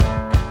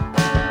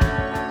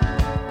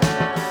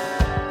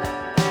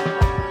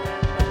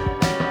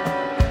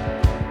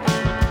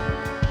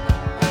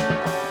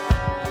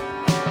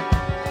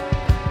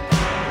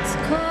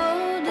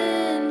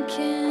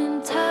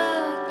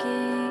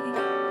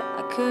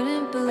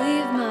couldn't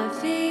believe my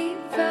feet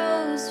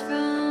froze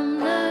from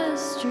the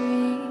street.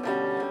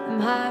 I'm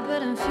high,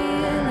 but I'm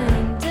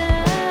feeling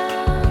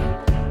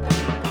down.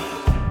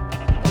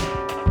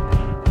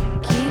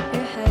 Keep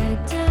your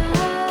head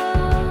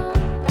down.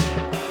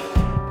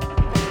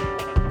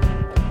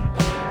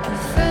 A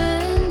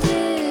friend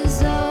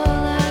is all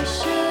I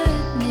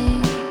should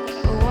need.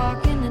 A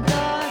walk in the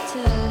dark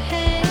to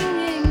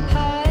hanging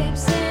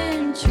pipes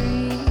and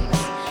trees.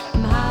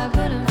 I'm high,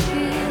 but I'm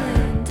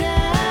feeling down.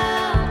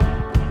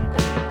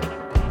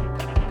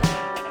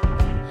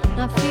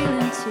 Not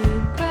feeling too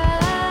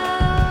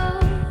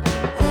proud.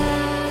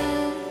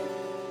 That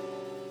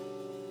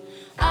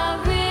I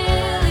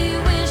really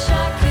wish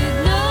I could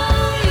know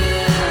you,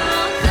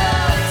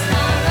 although it's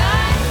not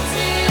right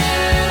to.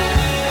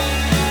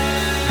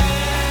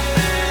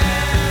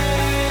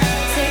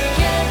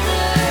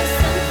 Together,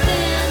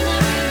 something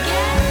that we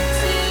get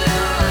to.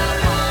 I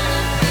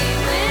wanna be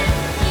with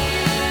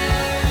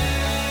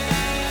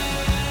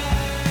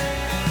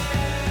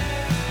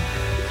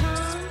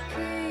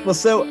you. Well,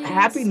 so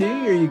happy New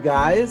Year, you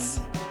guys.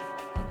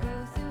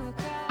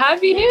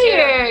 Happy New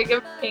Year.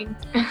 Good morning.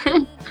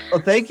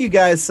 Well, thank you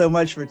guys so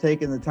much for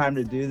taking the time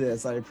to do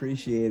this. I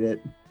appreciate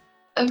it.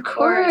 Of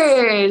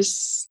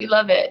course. We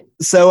love it.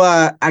 So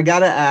I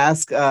gotta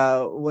ask,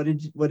 what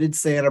did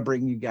Santa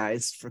bring you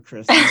guys for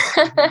Christmas?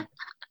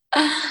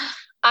 I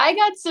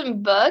got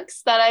some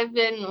books that I've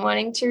been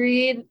wanting to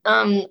read.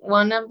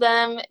 One of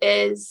them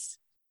is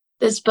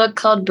this book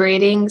called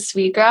Braiding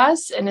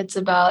Sweetgrass, and it's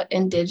about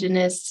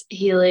indigenous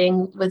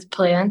healing with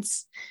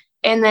plants.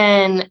 And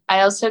then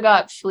I also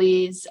got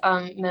Flea's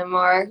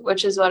memoir,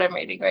 which is what I'm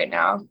reading right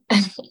now.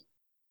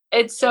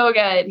 It's so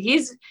good.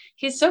 He's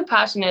so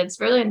passionate. It's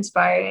really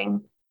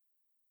inspiring.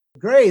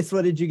 Grace,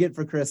 what did you get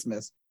for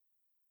Christmas?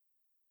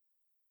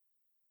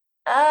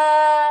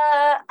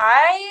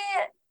 I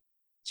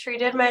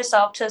treated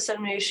myself to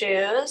some new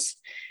shoes,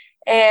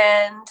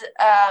 and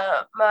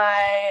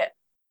my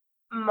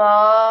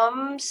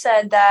mom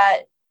said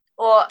that,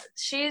 well,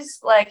 she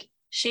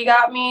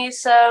got me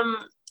some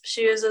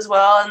shoes as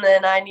well, and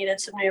then I needed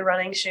some new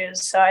running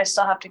shoes, so I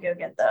still have to go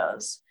get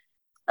those.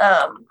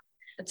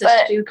 It's a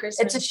But shoe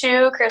Christmas. It's a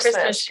shoe Christmas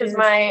Christmas because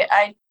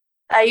shoes.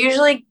 I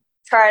usually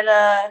try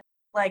to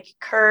like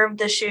curve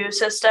the shoe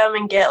system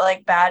and get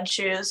like bad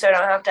shoes so I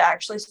don't have to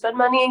actually spend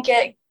money and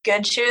get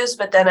good shoes.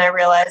 But then I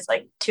realized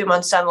like 2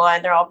 months down the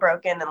line they're all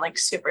broken and like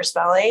super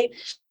smelly.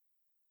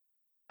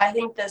 I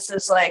think this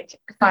is like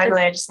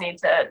finally I just need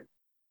to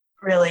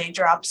really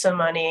drop some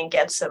money and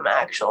get some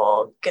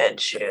actual good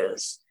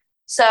shoes.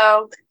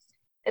 So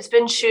it's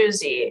been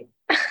shoesy.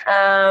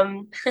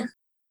 And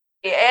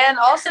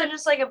also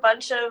just like a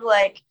bunch of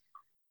like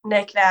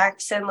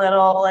knickknacks and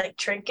little like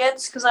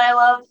trinkets because I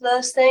love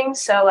those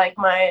things. So like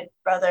my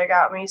brother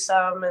got me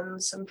some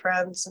and some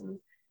friends, and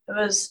it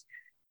was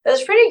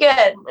pretty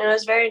good. It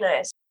was very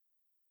nice.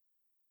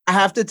 I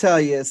have to tell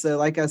you, so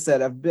like I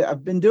said,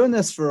 I've been doing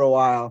this for a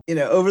while. You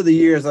know, over the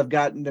years, I've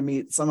gotten to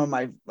meet some of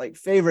my like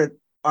favorite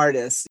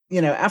artists.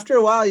 You know, after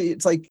a while,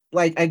 it's like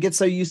I get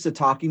so used to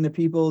talking to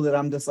people that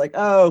I'm just like,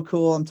 oh,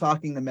 cool. I'm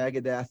talking to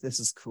Megadeth. This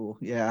is cool.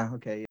 Yeah,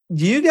 okay.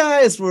 You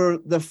guys were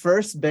the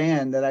first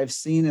band that I've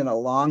seen in a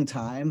long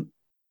time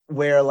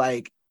where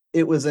like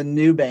it was a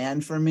new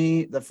band for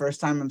me. The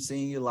first time I'm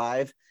seeing you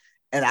live,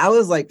 and I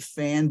was like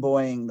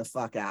fanboying the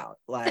fuck out,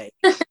 like,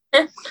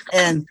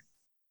 and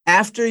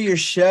after your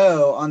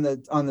show on the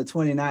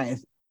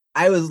 29th,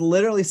 I was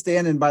literally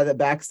standing by the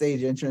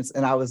backstage entrance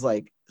and I was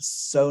like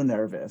so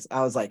nervous.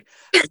 I was like,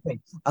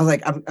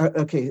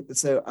 okay,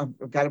 so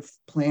I've got to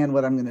plan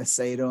what I'm going to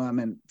say to him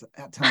and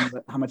tell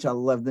him how much I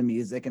love the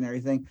music and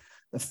everything.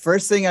 The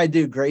first thing I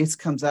do, Grace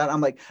comes out.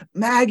 I'm like,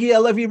 Maggie, I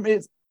love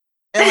you.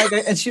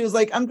 And she was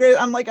like, I'm great.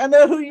 I'm like, I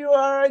know who you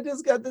are. I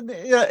just got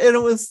the, yeah. And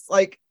it was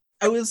like,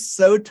 I was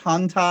so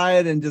tongue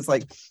tied and just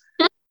like,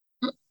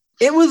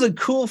 it was a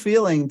cool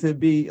feeling to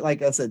be,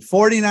 like I said,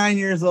 49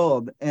 years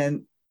old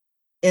and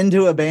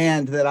into a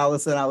band that all of a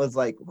sudden I was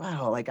like,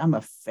 wow, like I'm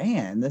a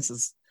fan. This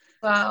is,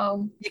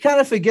 Wow. you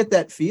kind of forget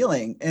that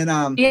feeling. And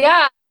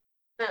Yeah.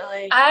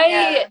 Definitely.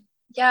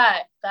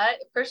 That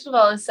first of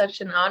all is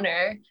such an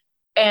honor.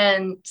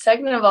 And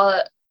second of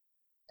all,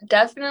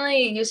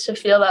 definitely used to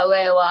feel that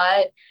way a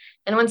lot.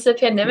 And once the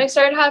pandemic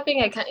started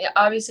happening, I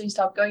obviously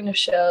stopped going to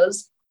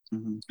shows.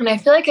 mm-hmm. And I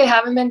feel like I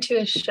haven't been to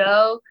a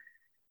show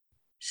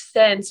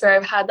since where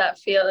I've had that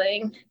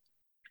feeling.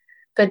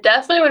 But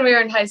definitely when we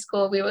were in high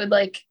school, we would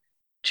like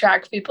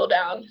track people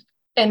down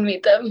and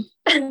meet them.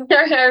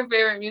 They're our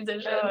favorite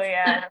musicians. Oh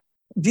yeah.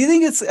 Do you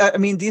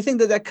think do you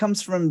think that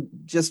comes from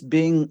just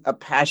being a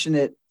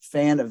passionate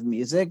fan of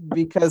music?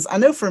 Because I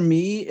know for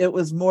me, it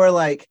was more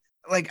like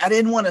I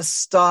didn't want to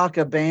stalk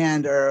a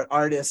band or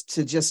artist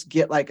to just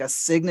get like a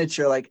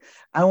signature. Like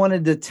I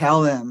wanted to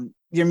tell them,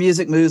 your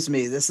music moves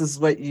me. This is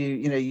what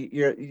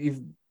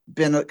you've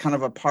been a kind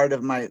of a part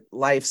of my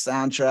life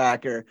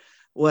soundtrack or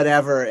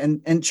whatever,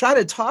 and try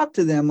to talk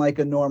to them like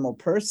a normal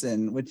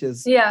person, which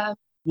is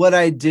what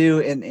I do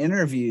in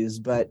interviews.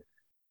 But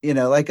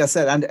like I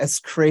said, as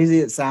crazy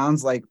it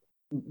sounds, like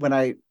when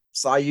I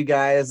saw you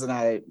guys and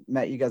I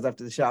met you guys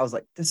after the show, I was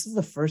like, this is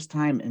the first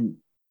time in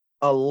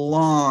a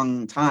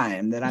long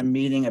time that I'm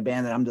meeting a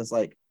band that I'm just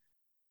like,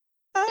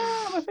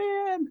 I'm a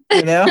fan,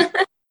 you know?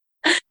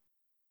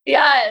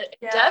 Yeah,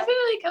 Yeah.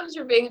 definitely comes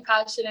from being a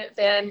passionate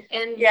fan.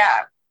 And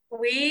Yeah,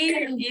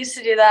 we used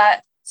to do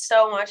that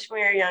so much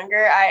when we were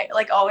younger. I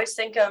like always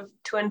think of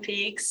Twin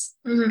Peaks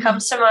Mhm.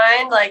 comes to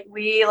mind. Like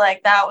we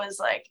like that was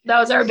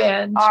our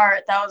band.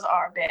 our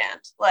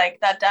band. Like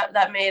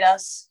that made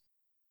us.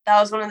 That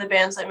was one of the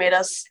bands that made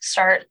us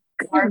start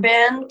our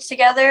band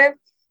together.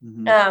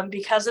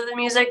 Because of the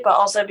music, but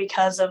also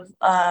because of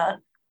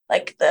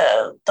like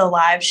the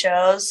live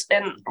shows.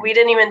 And we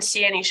didn't even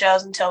see any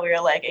shows until we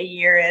were like a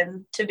year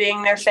in to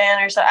being their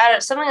fan or so. I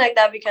don't something like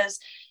that, because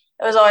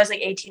it was always like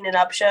 18 and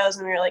up shows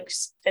and we were like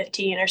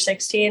 15 or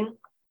 16.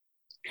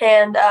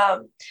 And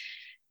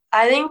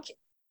I think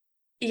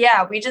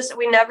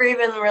we never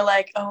even were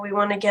like, oh, we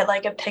want to get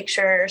like a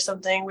picture or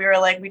something. We were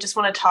like, we just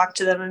want to talk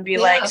to them and be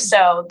like,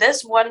 so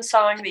this one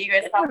song that you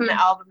guys have on the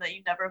album that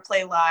you never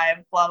play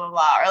live, blah, blah,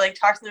 blah. Or like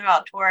talk to them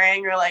about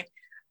touring, or like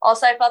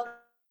also I felt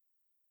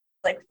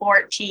like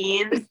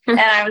 14 and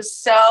I was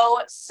so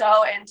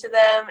into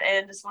them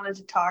and just wanted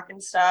to talk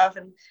and stuff.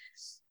 And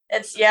but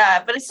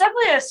it's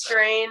definitely a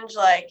strange,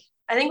 like,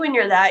 I think when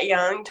you're that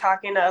young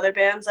talking to other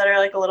bands that are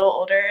like a little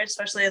older,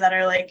 especially that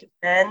are like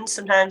men,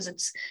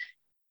 sometimes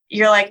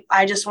you're like,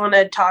 I just want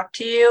to talk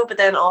to you. But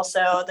then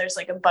also there's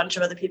like a bunch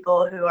of other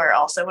people who are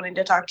also wanting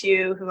to talk to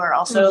you, who are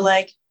also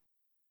like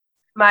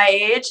my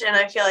age. And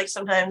I feel like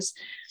sometimes,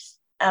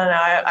 I don't know,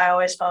 I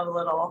always felt a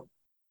little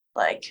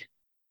like,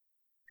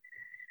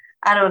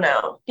 I don't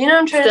know. You know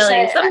what I'm trying to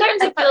say?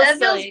 Sometimes it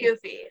feels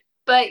goofy.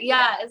 But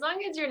yeah, as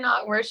long as you're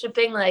not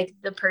worshiping like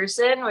the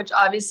person, which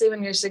obviously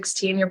when you're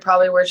 16, you're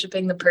probably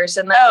worshiping the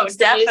person that makes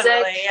the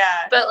music.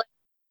 Yeah. But like,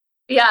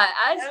 yeah,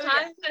 as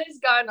time has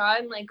gone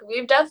on, like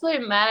we've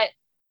definitely met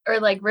or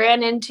like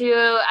ran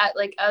into at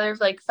like other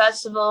like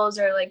festivals,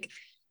 or like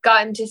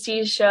gotten to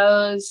see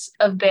shows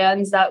of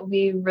bands that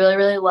we really,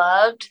 really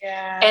loved.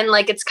 Yeah. And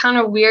like it's kind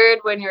of weird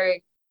when you're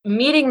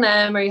meeting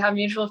them or you have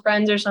mutual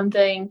friends or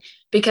something,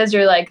 because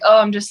you're like, oh,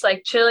 I'm just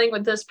like chilling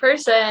with this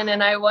person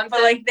and I want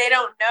but like they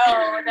don't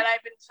know that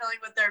I've been chilling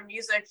with their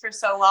music for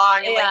so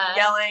long and like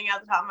yelling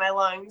at the top of my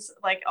lungs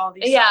like all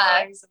these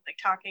songs and like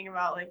talking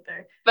about like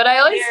their But I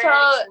always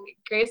tell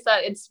Grace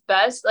that it's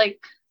best,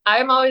 like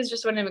I'm always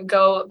just want to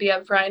go be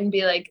upfront and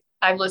be like,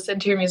 I've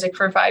listened to your music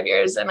for 5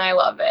 years and I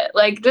love it.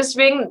 Like just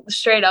being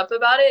straight up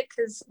about it,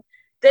 because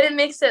then it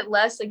makes it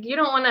less like you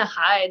don't want to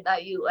hide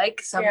that you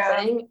like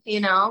something, you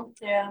know?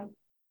 Yeah.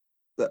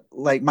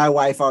 Like my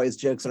wife always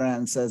jokes around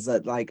and says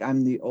that like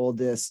I'm the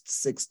oldest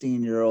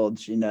 16-year-old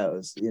she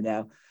knows, you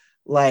know,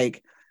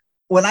 like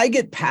when I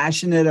get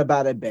passionate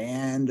about a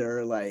band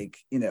or like,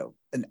 you know,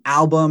 an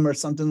album or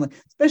something, like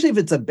especially if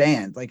it's a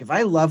band, like if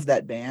I love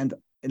that band,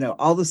 you know,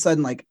 all of a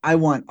sudden, like I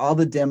want all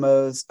the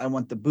demos, I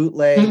want the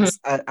bootlegs,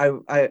 I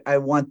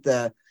want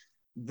the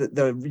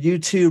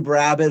YouTube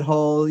rabbit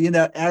hole, you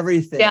know,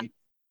 everything.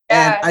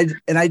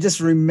 And I just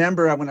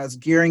remember when I was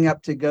gearing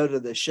up to go to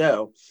the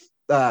show,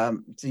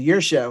 to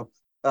your show,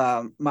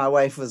 my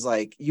wife was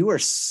like, you are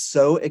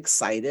so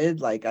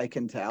excited, like I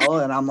can tell.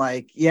 And I'm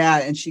like, yeah.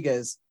 And she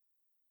goes,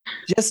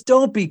 just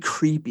don't be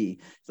creepy.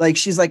 Like,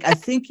 she's like, I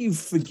think you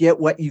forget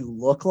what you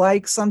look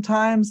like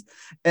sometimes.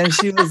 And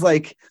she was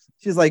like,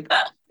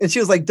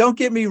 don't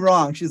get me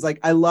wrong. She's like,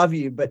 I love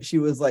you. But she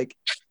was like,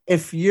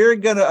 if you're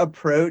going to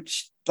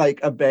approach like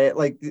a band,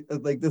 like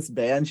this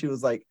band, she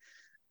was like,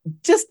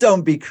 just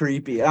don't be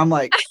creepy. I'm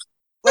like,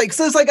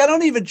 so it's like, I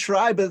don't even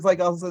try, but it's like,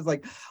 also it's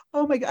like,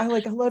 oh my God,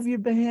 I love your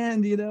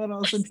band, you know? And all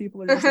of a sudden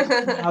people are just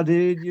like, wow,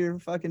 dude, you're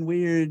fucking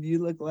weird. You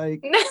look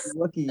like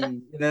Wookie,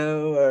 you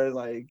know? Or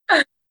like,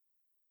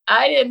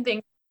 I didn't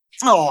think.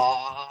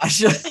 Oh,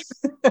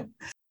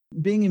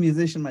 being a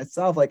musician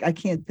myself, like I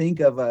can't think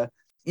of a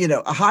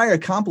higher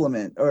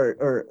compliment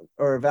or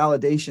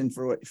validation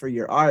for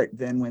your art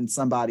than when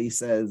somebody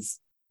says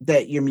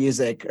that your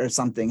music or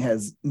something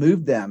has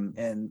moved them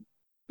in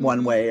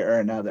one way or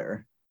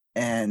another.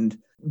 And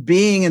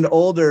being an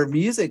older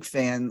music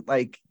fan,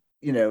 like,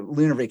 you know,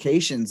 Lunar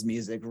Vacation's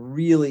music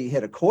really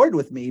hit a chord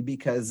with me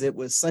because it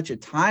was such a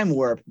time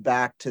warp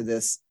back to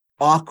this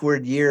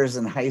awkward years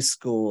in high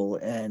school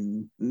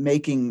and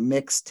making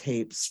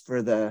mixtapes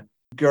for the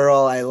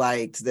girl I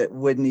liked that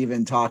wouldn't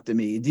even talk to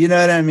me. Do you know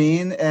what I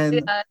mean?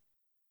 And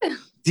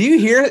do you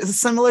hear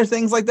similar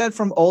things like that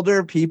from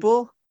older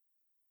people?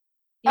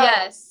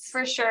 Yes,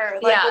 for sure.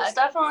 Like it's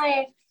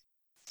definitely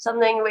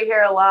something we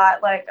hear a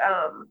lot. Like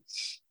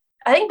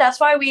I think that's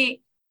why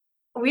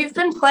we've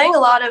been playing a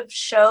lot of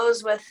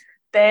shows with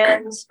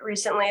bands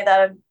recently that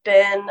have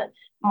been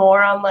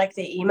more on like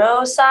the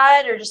emo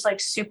side or just like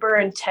super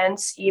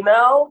intense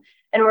emo.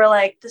 And we're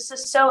like, this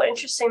is so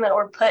interesting that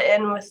we're put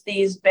in with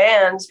these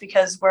bands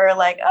because we're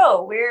like,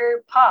 oh,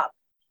 we're pop.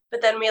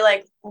 But then we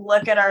like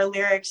look at our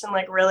lyrics and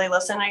like really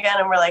listen again.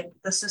 And we're like,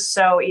 this is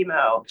so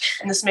emo.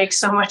 And this makes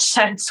so much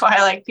sense why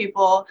like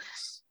people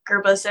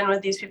group us in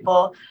with these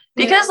people.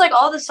 Because like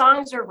all the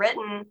songs are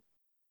written,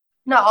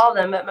 not all of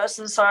them, but most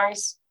of the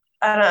songs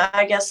I don't know,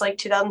 I guess like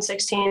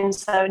 2016,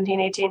 17,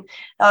 18,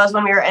 that was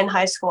when we were in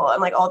high school,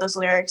 and like all those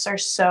lyrics are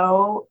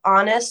so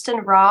honest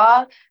and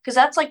raw, because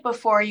that's like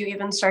before you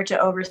even start to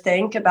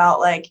overthink about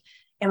like,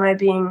 am I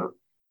being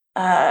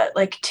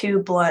like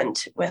too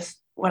blunt with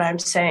what I'm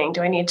saying?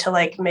 Do I need to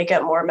like make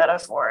up more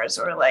metaphors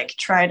or like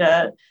try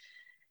to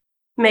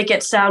make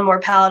it sound more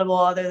palatable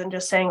other than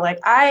just saying like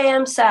I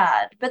am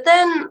sad? But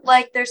then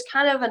like there's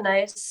kind of a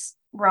nice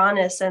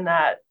rawness in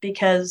that,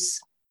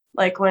 because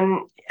like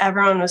when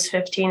everyone was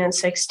 15 and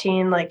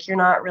 16, like you're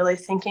not really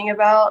thinking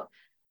about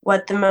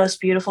what the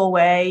most beautiful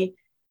way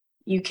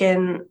you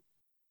can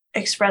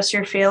express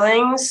your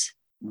feelings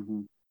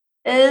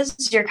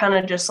is. You're kind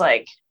of just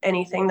like,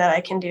 anything that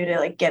I can do to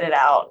like get it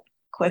out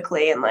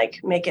quickly and like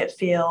make it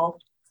feel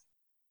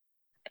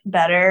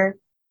better,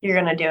 you're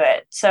gonna do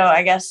it. So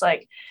I guess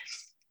like,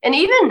 and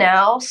even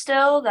now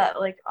still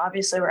that like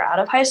obviously we're out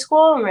of high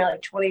school and we're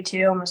like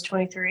 22, almost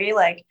 23,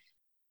 like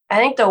I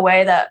think the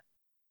way that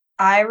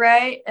I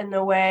write and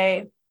the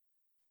way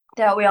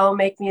that we all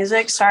make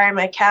music. Sorry,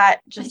 my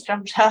cat just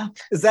jumped up.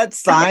 Is that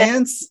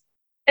Science?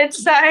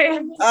 It's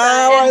science.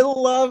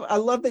 Oh, I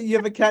love that you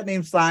have a cat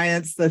named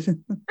Science.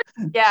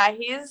 Yeah,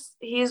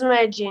 he's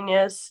my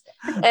genius.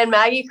 And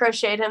Maggie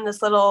crocheted him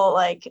this little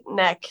like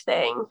neck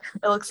thing.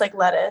 It looks like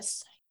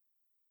lettuce.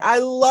 I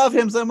love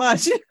him so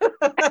much. Try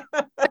to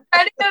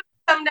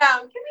come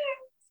down. Come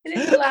here.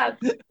 Get in the lab.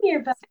 Come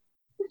here,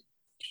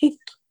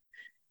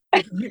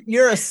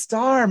 You're a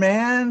star,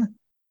 man.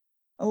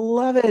 I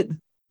love it.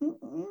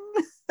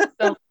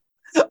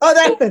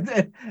 Oh,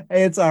 hey,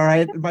 it's all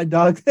right. My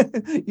dog.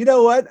 You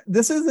know what?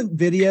 This isn't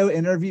video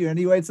interview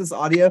anyway. It's this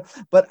audio,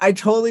 but I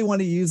totally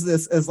want to use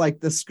this as like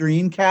the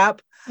screen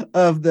cap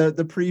of the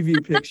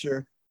preview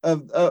picture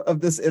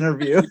of this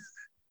interview.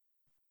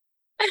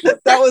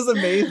 That was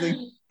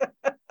amazing.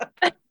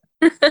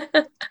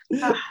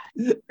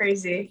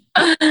 Crazy.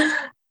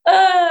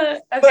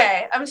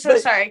 Okay, I'm so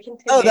sorry.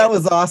 Continue. Oh, that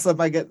was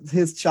awesome. I get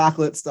his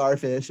chocolate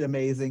starfish.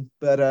 Amazing.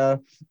 But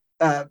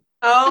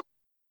oh.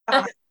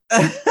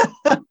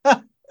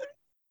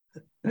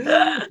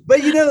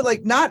 But you know,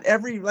 like not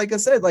every, like I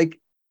said, like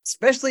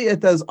especially at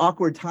those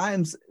awkward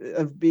times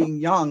of being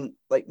young,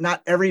 like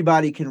not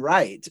everybody can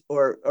write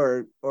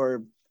or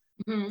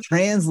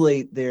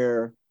translate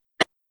their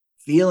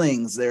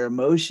feelings, their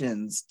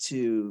emotions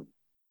to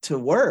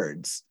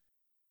words.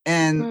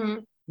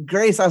 And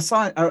Grace, I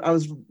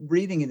was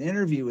reading an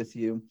interview with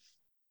you,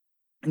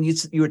 and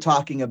you were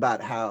talking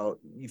about how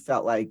you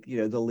felt like, you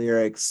know, the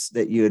lyrics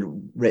that you had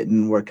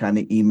written were kind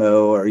of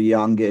emo or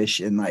youngish,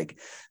 and like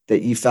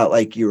that you felt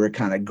like you were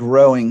kind of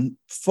growing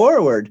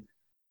forward.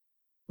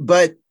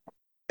 But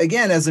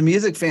again, as a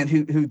music fan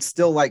who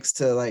still likes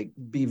to like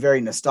be very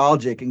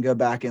nostalgic and go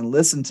back and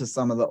listen to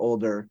some of the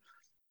older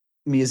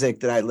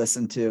music that I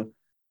listened to,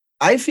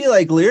 I feel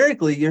like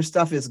lyrically your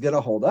stuff is going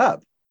to hold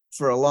up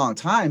for a long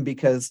time,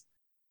 because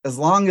as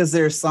long as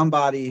there's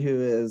somebody who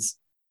is,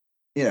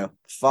 you know,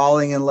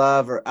 falling in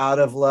love or out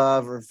of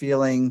love or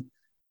feeling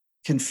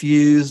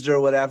confused or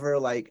whatever,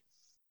 like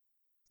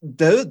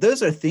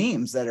those are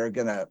themes that are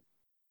gonna,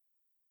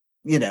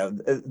 you know,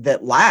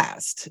 that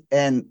last,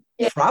 and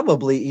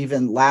probably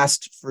even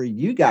last for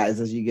you guys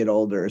as you get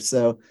older.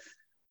 So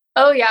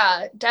oh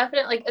yeah,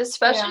 definitely, like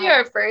especially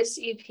our first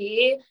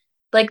EP.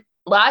 Like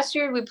last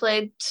year we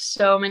played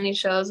so many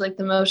shows, like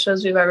the most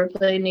shows we've ever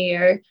played in a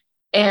year,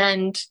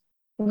 and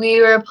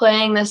we were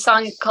playing this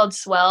song called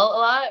Swell a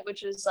lot,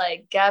 which is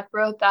like Gep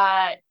wrote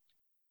that,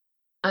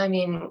 I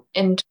mean,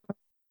 in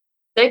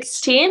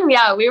 16.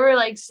 Yeah, we were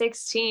like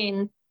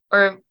 16,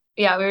 or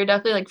yeah, we were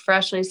definitely like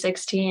freshly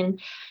 16.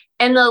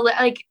 And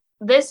like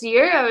this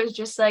year I was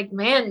just like,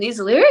 man,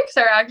 these lyrics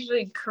are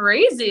actually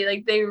crazy.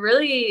 Like they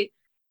really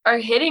are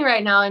hitting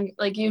right now. And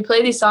like you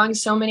play these songs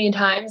so many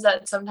times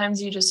that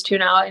sometimes you just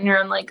tune out and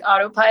you're on like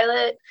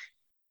autopilot.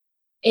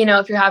 You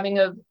know, if you're having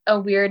a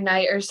weird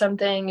night or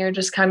something, you're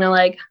just kind of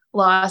like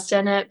lost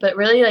in it. But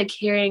really like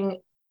hearing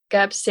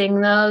Gep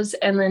sing those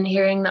and then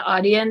hearing the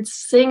audience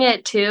sing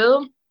it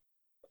too,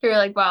 you're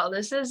like, wow,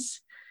 this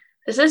is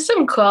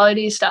some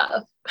quality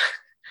stuff.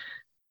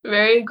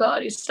 Very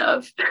quality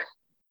stuff.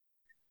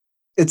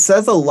 it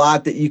says a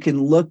lot that you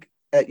can look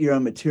at your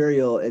own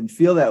material and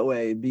feel that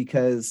way,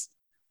 because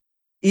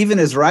even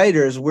as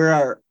writers, we're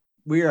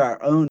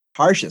our own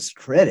harshest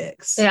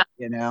critics. Yeah.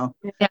 You know?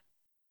 Yeah.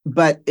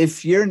 But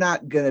if you're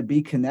not going to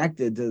be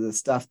connected to the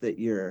stuff that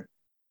you're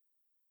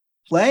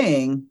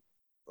playing,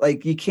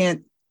 like you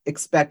can't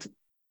expect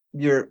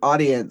your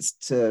audience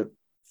to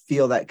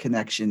feel that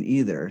connection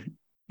either.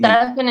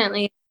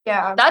 Definitely.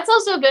 Yeah. That's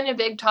also been a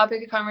big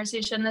topic of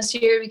conversation this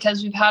year,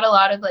 because we've had a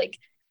lot of like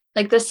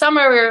this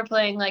summer we were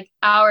playing like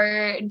hour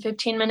and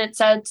 15-minute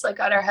sets like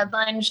at our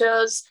headline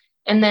shows.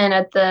 And then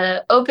at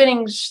the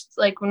openings,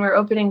 like when we're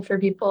opening for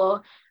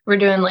people, we're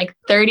doing like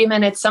 30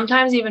 minutes,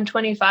 sometimes even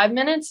 25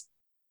 minutes.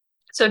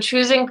 So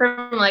choosing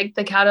from like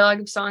the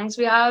catalog of songs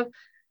we have,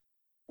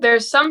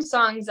 there's some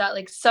songs that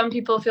like some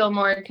people feel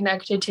more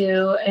connected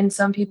to and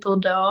some people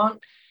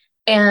don't.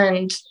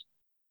 And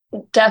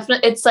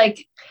definitely, it's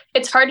like,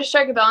 it's hard to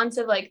strike a balance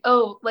of like,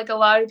 oh, like a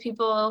lot of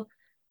people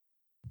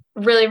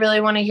really,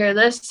 really want to hear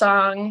this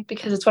song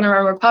because it's one of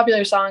our more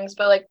popular songs,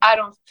 but like I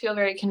don't feel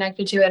very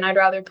connected to it, and I'd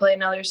rather play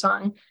another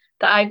song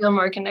that I feel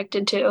more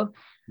connected to.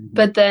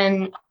 But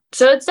then,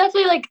 so it's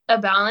definitely like a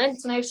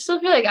balance, and I still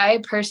feel like I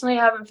personally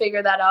haven't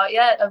figured that out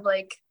yet of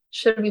like,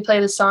 should we play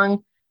this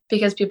song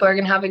because people are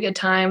going to have a good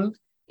time,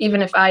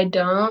 even if I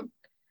don't?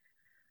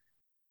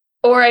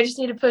 Or I just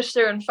need to push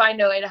through and find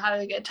a way to have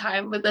a good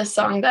time with this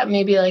song that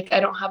maybe like I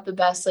don't have the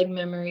best like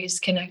memories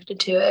connected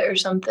to it or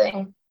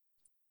something.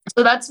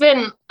 So that's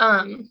been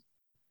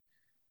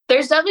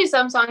there's definitely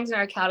some songs in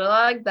our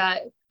catalog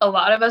that a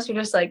lot of us are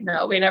just like,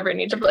 no, we never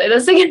need to play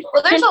this again.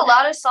 Well, there's a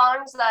lot of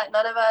songs that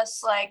none of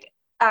us like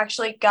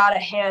actually got a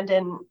hand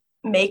in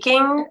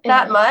making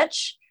that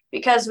much,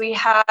 because we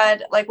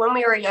had, like, when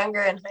we were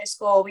younger in high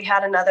school, we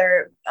had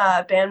another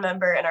band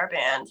member in our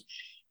band,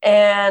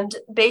 and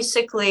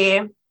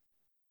basically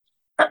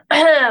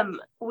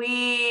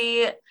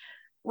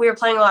we were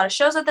playing a lot of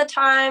shows at the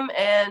time,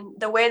 and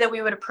the way that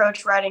we would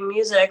approach writing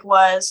music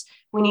was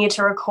we needed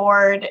to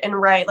record and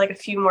write like a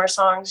few more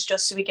songs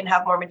just so we can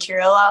have more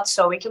material out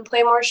so we can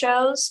play more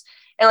shows.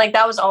 And like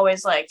that was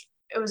always like,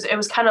 it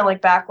was kind of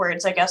like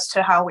backwards, I guess,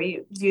 to how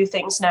we view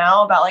things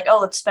now about like, oh,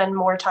 let's spend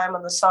more time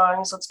on the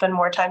songs, let's spend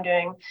more time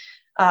doing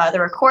the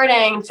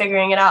recording and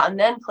figuring it out, and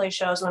then play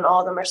shows when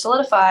all of them are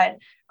solidified.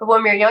 But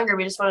when we were younger,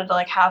 we just wanted to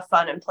like have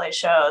fun and play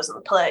shows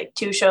and play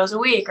 2 shows a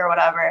week or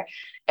whatever.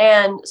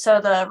 And so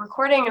the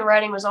recording and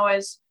writing was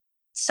always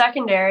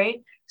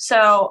secondary.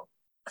 So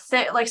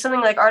like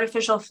something like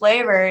Artificial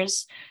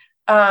Flavors,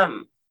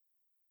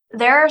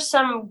 there are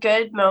some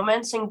good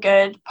moments and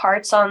good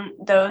parts on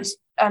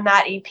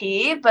that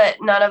EP, but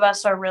none of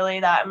us are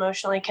really that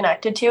emotionally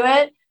connected to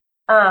it,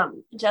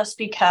 just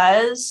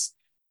because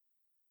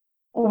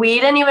we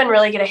didn't even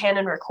really get a hand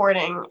in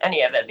recording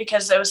any of it,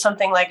 because it was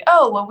something like,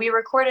 oh, well, we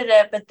recorded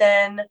it, but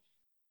then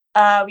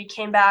we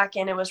came back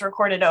and it was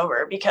recorded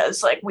over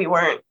because like we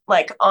weren't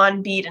like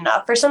on beat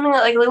enough or something,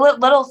 like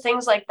little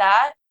things like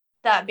that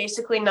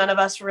basically none of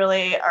us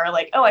really are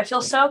like, oh, I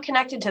feel so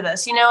connected to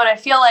this, And I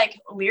feel like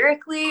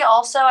lyrically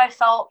also I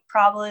felt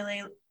probably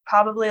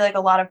like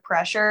a lot of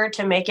pressure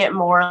to make it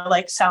more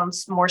like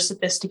sounds more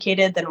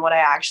sophisticated than what I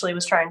actually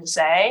was trying to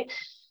say.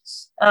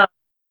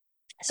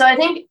 So I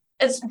think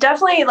it's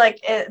definitely like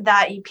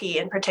that EP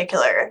in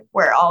particular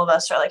where all of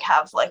us are like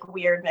have like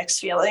weird mixed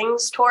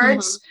feelings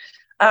towards.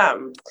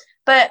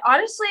 But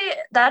honestly,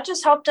 that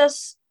just helped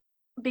us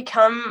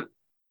become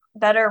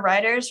better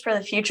writers for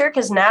the future,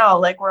 because now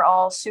like we're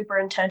all super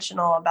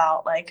intentional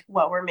about like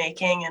what we're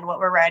making and what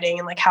we're writing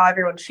and like how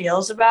everyone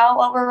feels about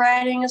what we're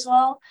writing as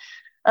well.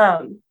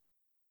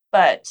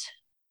 But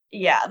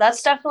yeah,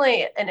 that's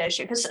definitely an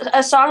issue, because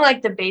a song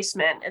like The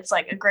Basement, it's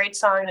like a great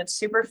song and it's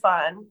super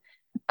fun.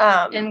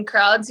 And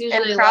crowds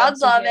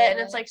love it, and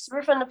it's like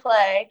super fun to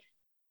play.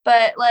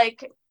 But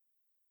like,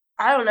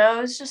 I don't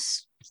know, it's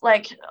just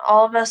like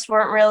all of us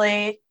weren't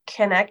really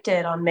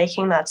connected on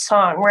making that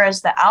song,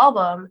 whereas the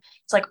album,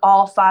 it's like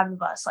all 5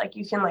 of us, like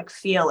you can like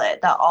feel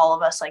it that all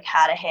of us like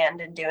had a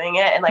hand in doing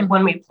it, and like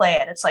when we play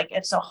it, it's like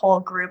it's a whole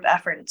group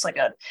effort. It's like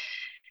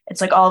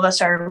all of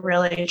us are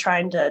really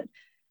trying to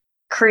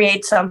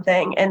create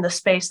something in the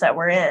space that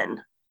we're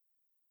in.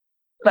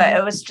 But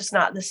it was just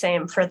not the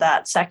same for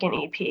that second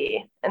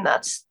EP, and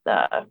that's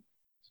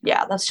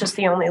just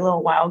the only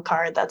little wild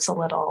card.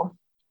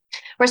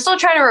 We're still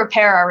trying to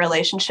repair our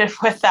relationship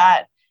with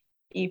that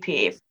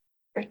EP.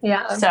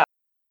 Yeah. So,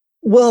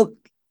 well,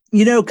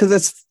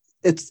 because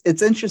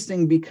it's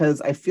interesting,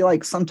 because I feel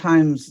like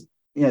sometimes,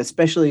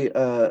 especially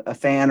a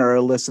fan or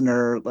a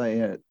listener,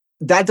 like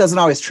that doesn't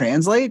always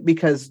translate,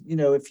 because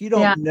if you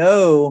don't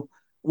know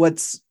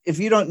if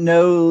you don't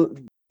know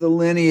the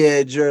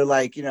lineage, or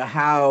like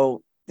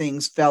how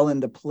things fell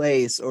into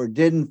place or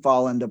didn't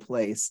fall into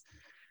place,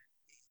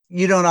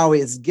 you don't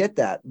always get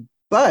that.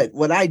 But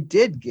what I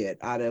did get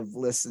out of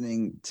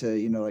listening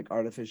to, like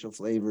Artificial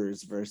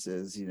Flavors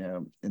versus,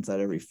 Inside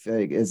Every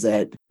Fig, is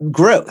that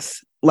growth.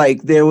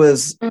 Like there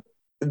was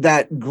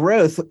that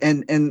growth,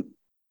 and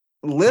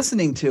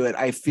listening to it,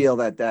 I feel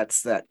that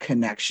that's that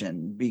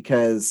connection,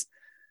 because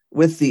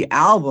with the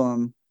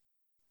album,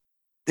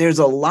 there's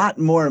a lot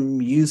more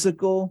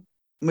musical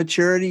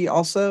maturity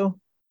also.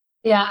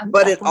 Yeah.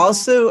 But it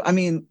also, I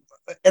mean,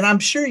 and I'm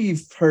sure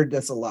you've heard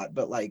this a lot,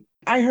 but like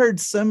I heard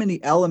so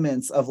many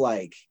elements of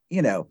like,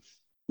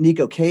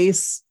 Nico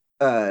Case,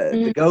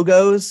 the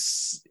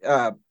Go-Go's,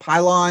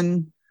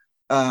 Pylon,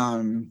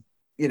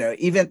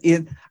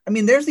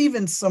 there's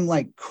even some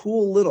like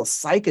cool little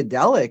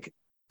psychedelic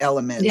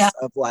elements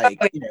of like,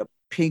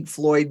 Pink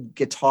Floyd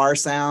guitar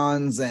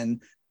sounds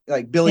and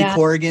like Billy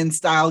Corgan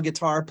style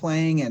guitar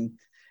playing, and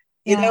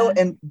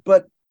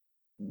but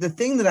the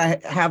thing that I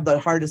have the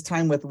hardest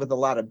time with a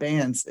lot of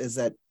bands is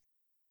that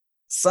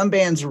some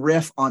bands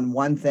riff on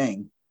one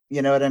thing,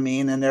 you know what I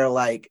mean? And they're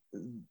like,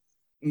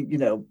 we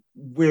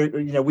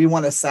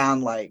want to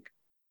sound like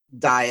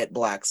Diet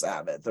Black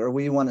Sabbath, or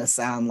we want to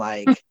sound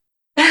like,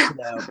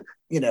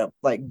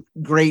 like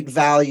Great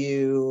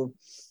Value,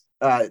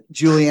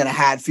 Juliana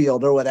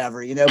Hatfield or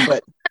whatever,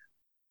 but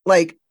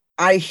like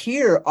I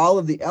hear all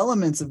of the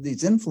elements of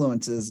these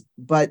influences,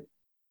 but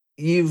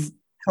you've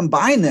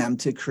combined them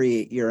to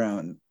create your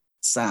own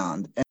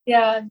sound. And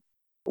Yeah.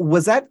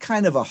 was that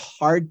kind of a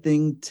hard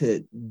thing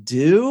to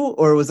do,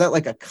 or was that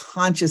like a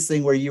conscious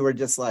thing where you were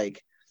just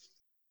like,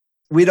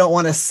 we don't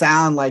want to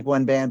sound like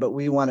one band, but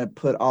we want to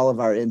put all of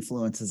our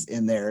influences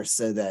in there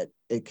so that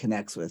it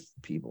connects with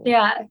people?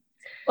 Yeah.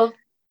 Well,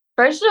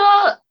 first of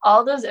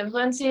all those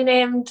influences you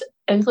named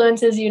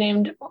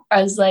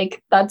as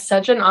like, that's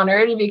such an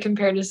honor to be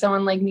compared to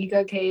someone like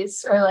Nico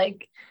Case or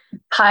like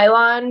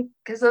Pylon,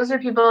 because those are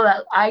people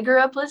that I grew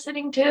up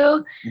listening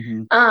to.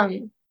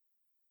 Mm-hmm.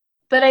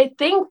 But I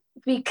think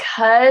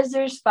because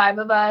there's 5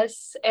 of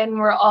us and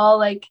we're all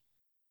like,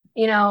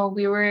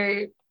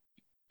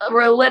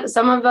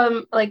 some of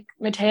them, like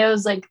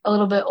Mateo's like a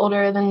little bit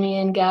older than me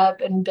and Gap,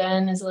 and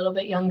Ben is a little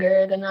bit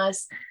younger than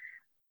us.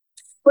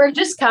 We're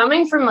just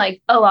coming from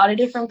like a lot of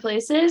different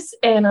places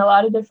and a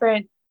lot of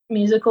different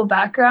musical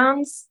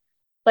backgrounds.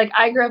 Like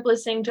I grew up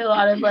listening to a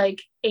lot of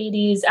like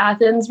 80s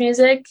Athens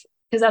music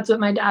because that's what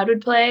my dad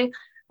would play,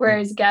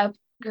 whereas Gap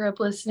grew up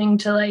listening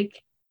to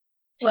like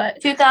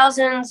what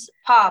 2000s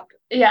pop.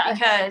 Yeah,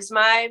 because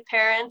my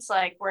parents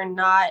like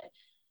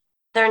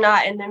they're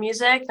not into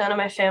music. None of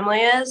my family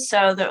is.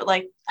 So they're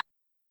like,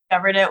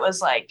 discovered it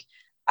was like,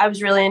 I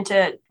was really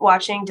into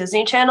watching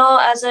Disney Channel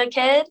as a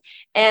kid,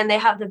 and they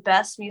have the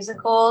best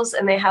musicals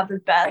and they have the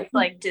best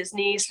like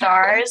Disney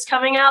stars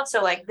coming out.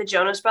 So like the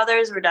Jonas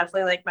Brothers were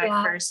definitely like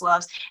my first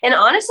loves. And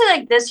honestly,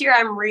 like this year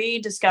I'm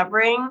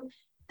rediscovering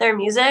their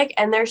music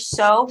and they're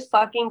so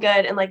fucking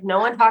good. And like no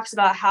one talks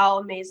about how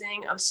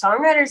amazing of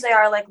songwriters they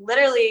are. Like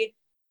literally,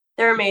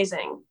 they're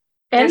amazing.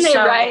 And they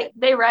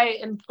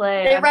write and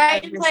play. They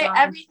write and play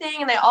everything.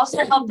 And they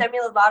also helped Demi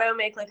Lovato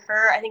make like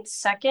her, I think,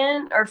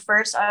 second or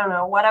first, I don't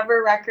know,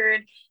 whatever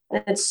record.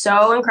 And it's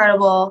so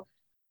incredible.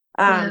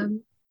 But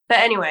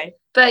anyway.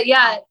 But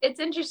yeah, it's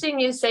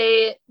interesting you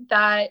say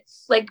that,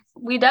 like,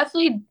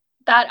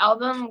 that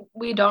album,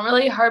 we don't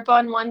really harp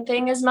on one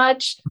thing as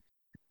much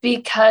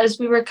because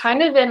we were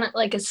kind of in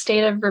like a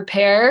state of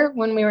repair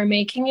when we were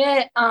making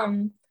it.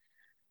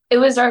 It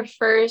was our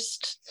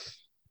first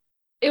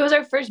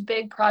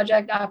big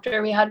project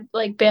after we had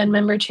like band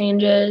member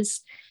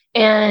changes,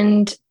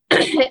 and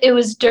it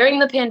was during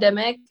the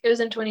pandemic. It was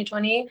in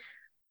 2020,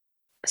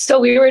 so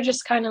we were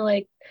just kind of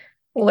like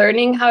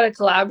learning how to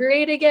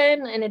collaborate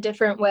again in a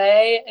different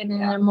way and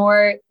in a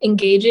more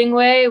engaging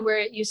way, where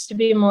it used to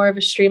be more of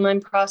a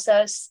streamlined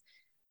process,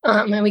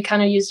 and we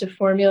kind of used a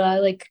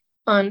formula like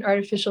on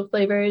artificial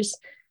flavors.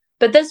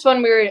 But this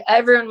one,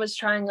 everyone was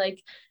trying,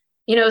 like,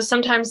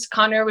 sometimes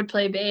Connor would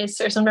play bass,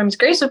 or sometimes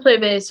Grace would play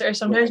bass, or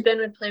sometimes Ben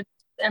would play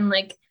bass. And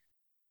like,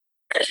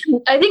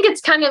 I think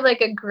it's kind of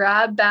like a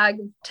grab bag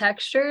of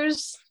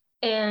textures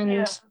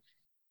and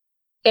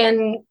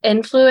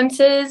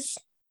influences.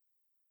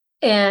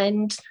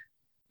 And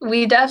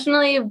we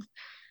definitely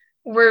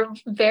were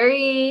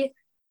very,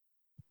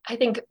 I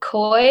think,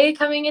 coy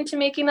coming into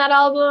making that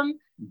album.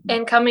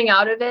 And coming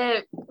out of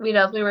it, we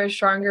definitely were a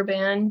stronger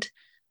band.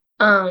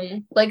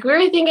 Like we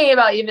were thinking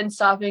about even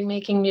stopping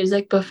making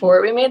music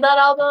before we made that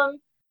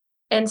album.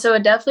 And so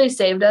it definitely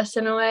saved us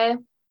in a way.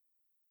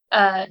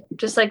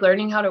 Just like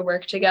learning how to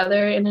work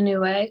together in a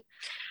new way.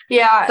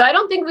 Yeah. So I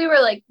don't think we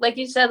were like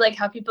you said, like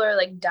how people are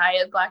like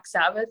diet Black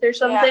Sabbath or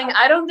something. Yeah.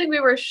 I don't think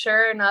we were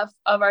sure enough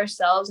of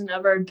ourselves and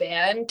of our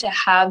band to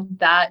have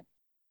that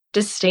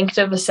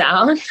distinctive a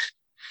sound.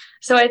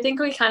 So I think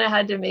we kind of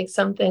had to make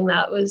something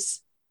that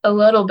was a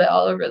little bit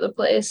all over the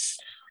place.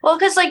 Well,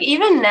 because like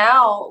even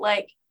now,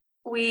 like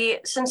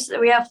since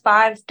we have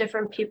 5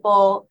 different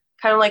people,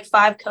 kind of like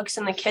 5 cooks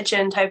in the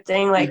kitchen type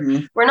thing, like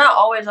we're not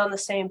always on the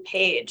same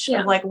page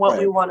of like what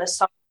we want to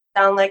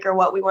sound like or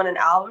what we want an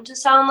album to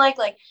sound like.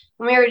 Like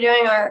when we were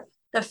doing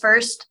the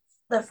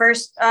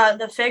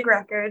Fig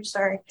record,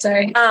 sorry.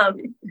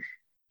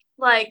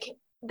 Like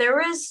there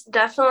was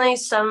definitely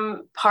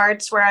some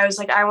parts where I was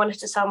like, I want it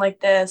to sound like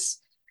this.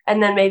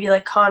 And then maybe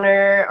like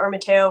Connor or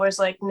Mateo was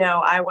like,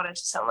 no, I want it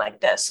to sound like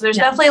this. So there's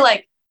definitely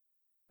like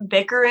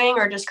bickering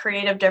or just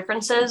creative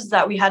differences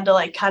that we had to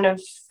like kind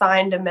of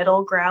find a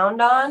middle ground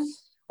on.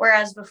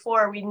 Whereas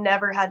before we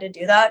never had to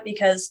do that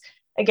because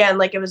again,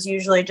 like it was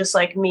usually just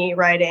like me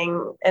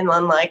writing and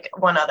then like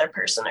one other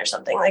person or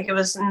something. Like it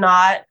was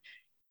not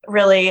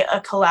really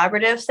a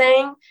collaborative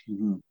thing.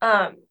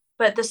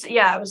 But this,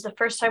 it was the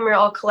first time we were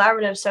all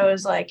collaborative. So it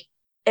was like,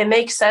 it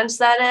makes sense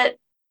that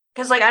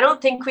because like I don't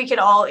think we could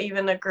all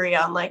even agree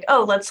on like,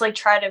 oh, let's like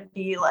try to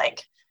be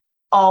like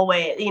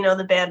always,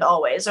 the band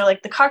Always, or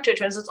like the Cocteau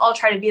Twins, let's all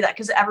try to be that,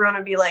 because everyone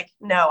would be like,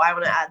 no, I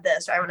want to add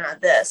this or I want to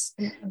add this.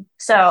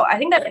 So I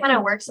think that kind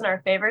of works in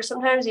our favor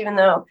sometimes, even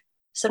though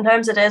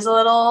sometimes it is a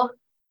little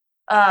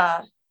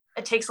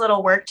it takes a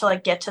little work to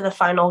like get to the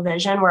final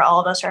vision where all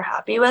of us are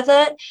happy with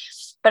it.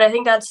 But I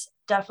think that's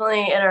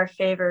definitely in our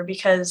favor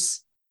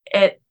because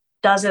it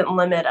doesn't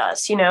limit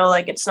us,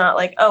 like it's not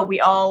like, oh, we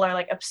all are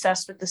like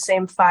obsessed with the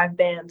same 5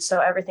 bands, so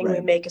everything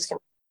we make is gonna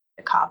be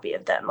a copy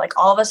of them. Like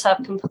all of us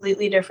have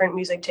completely different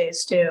music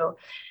tastes too.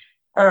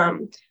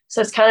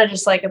 So it's kind of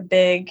just like a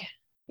big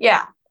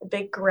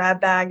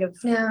grab bag of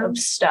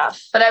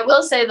stuff. But I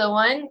will say the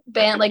one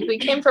band, like we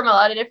came from a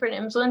lot of different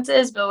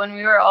influences, but when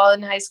we were all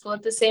in high school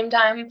at the same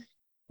time,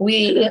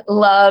 we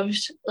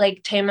loved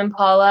like Tame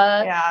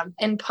Impala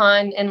and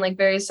Pun and like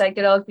very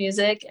psychedelic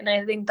music. And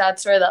I think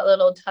that's where that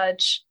little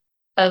touch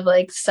of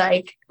like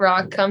psych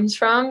rock comes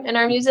from in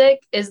our music,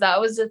 is that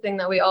was the thing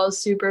that we all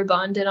super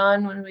bonded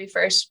on when we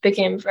first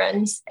became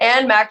friends.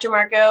 And Mac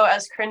DeMarco,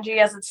 as cringy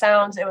as it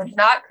sounds, it was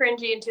not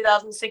cringy in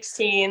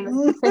 2016.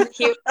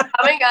 He was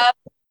coming up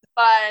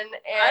fun.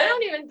 And I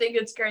don't even think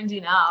it's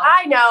cringy now.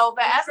 I know,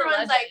 but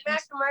everyone's like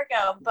Mac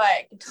DeMarco.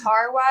 But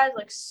guitar wise,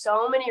 like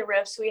so many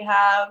riffs we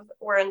have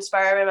were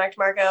inspired by Mac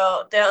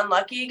DeMarco. The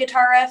Unlucky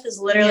guitar riff is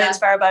literally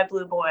inspired by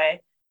Blue Boy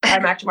by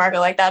Mac DeMarco.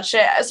 Like that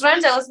shit.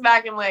 Sometimes I listen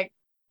back and I'm like,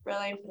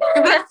 really?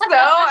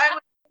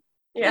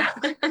 Yeah.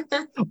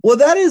 Well,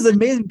 that is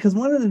amazing, because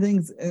one of the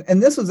things,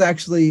 and this was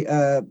actually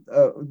kind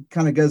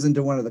of goes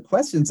into one of the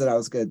questions that I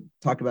was going to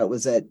talk about,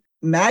 was that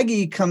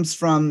Maggie comes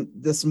from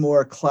this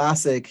more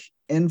classic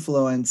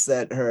influence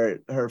that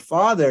her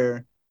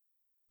father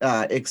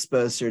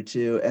exposed her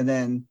to, and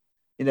then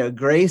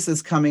Grace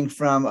is coming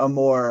from a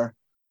more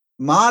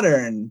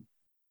modern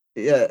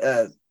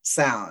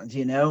sound,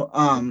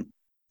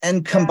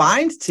 and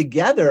combined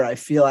together, I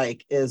feel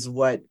like is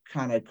what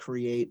kind of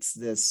creates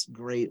this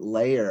great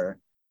layer,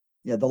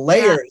 the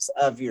layers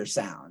of your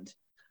sound.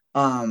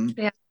 Have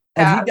you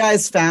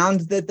guys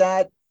found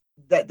that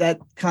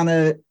kind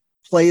of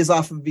plays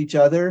off of each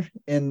other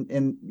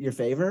in your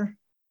favor?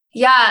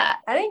 Yeah,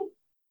 I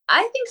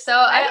think so.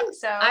 I think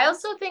so. I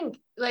also think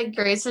like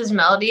Grace's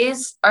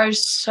melodies are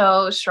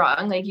so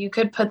strong. Like you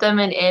could put them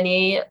in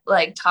any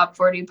like top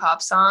 40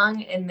 pop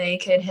song and they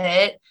could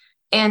hit.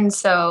 And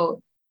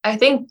so I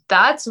think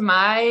that's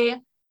whenever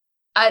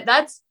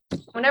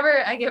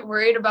I get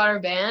worried about our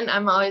band,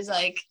 I'm always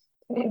like,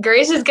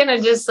 Grace is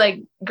gonna just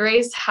like,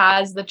 Grace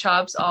has the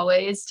chops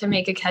always to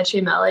make a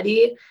catchy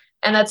melody.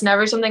 And that's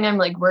never something I'm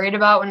like worried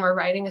about when we're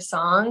writing a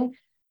song.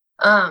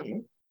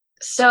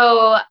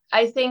 So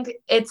I think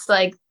it's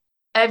like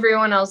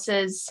everyone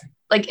else's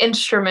like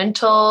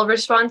instrumental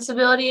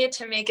responsibility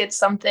to make it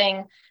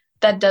something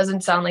that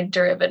doesn't sound like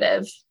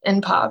derivative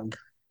in pop,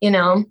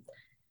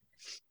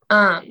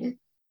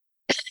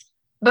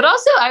 But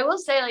also, I will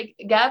say, like,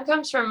 Gab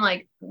comes from,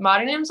 like,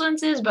 modern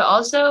influences, but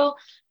also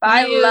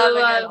you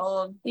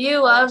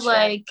love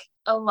like,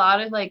 a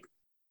lot of, like,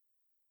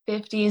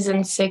 50s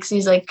and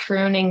 60s, like,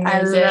 crooning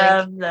music. I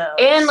love those.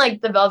 And,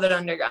 like, the Velvet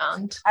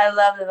Underground. I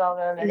love the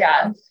Velvet Underground.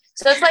 Yeah.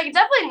 So it's, like,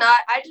 definitely not,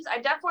 I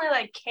definitely,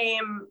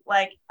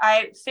 like,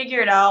 I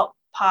figured out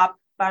pop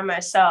by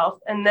myself,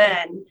 and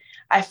then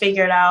I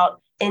figured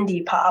out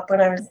indie pop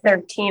when I was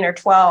 13 or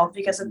 12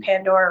 because of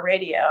Pandora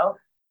Radio.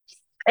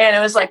 And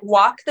it was like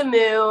Walk the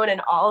Moon and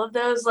all of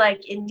those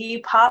like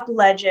indie pop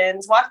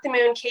legends. Walk the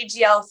Moon, Cage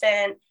the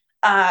Elephant,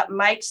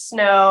 Mike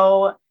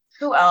Snow,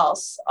 who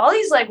else? All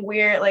these like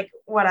weird, like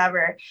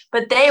whatever.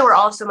 But they were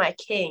also my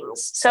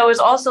kings. So it was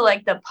also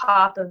like the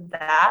pop of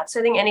that. So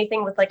I think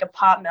anything with like a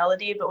pop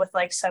melody, but with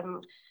like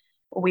some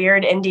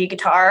weird indie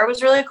guitar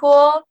was really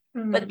cool.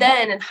 Mm-hmm. But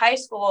then in high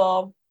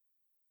school,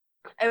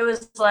 it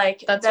was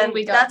like that's when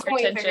we got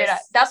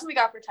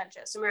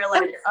pretentious, and we were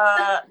like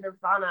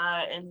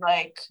Nirvana and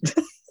like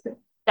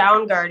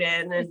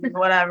Soundgarden and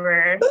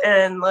whatever,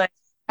 and like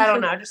I don't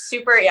know, just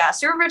super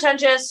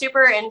pretentious,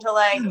 super into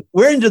like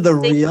we're into the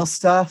real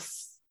stuff.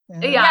 Yeah,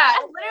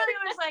 it literally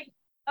was like,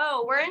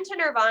 oh, we're into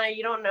Nirvana,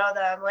 you don't know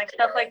them, like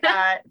stuff like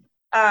that.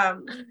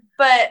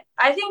 But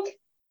I think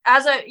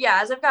as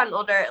I've gotten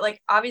older,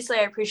 like obviously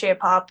I appreciate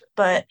pop,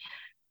 but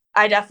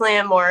I definitely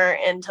am more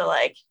into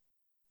like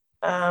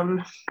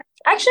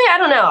actually I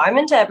don't know, I'm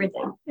into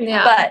everything,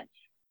 but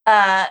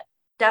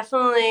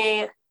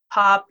definitely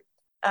pop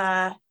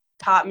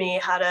taught me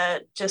how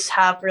to just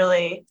have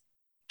really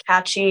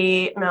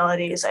catchy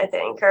melodies, I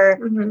think, or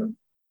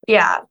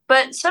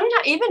but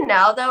sometimes even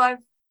now though, I've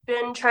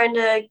been trying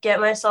to get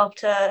myself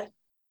to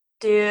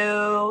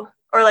do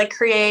or like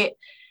create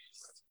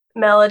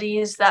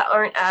melodies that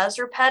aren't as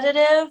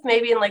repetitive,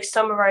 maybe in like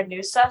some of our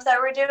new stuff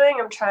that we're doing.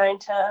 I'm trying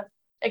to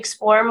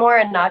explore more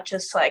and not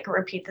just like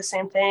repeat the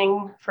same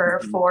thing for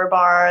 4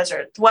 bars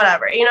or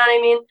whatever, you know what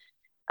I mean?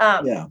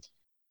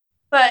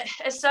 But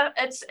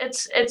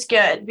it's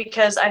good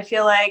because I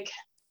feel like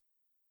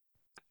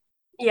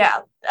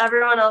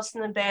everyone else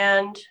in the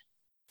band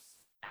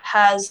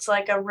has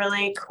like a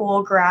really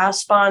cool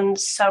grasp on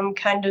some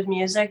kind of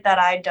music that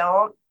I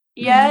don't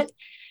yet.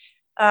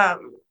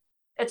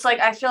 It's like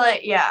I feel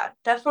like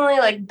definitely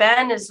like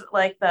Ben is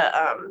like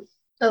the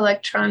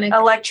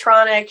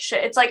electronic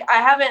shit. It's like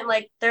I haven't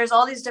like there's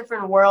all these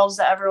different worlds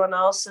that everyone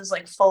else is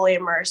like fully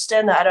immersed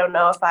in that I don't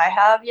know if I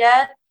have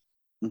yet.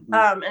 And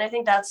I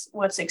think that's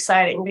what's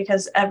exciting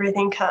because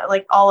everything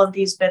like all of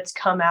these bits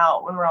come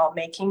out when we're all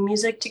making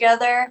music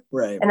together,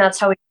 right? And that's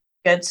how we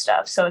good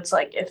stuff. So it's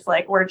like if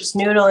like we're just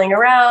noodling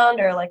around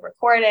or like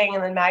recording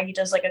and then Maggie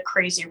does like a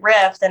crazy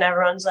riff, then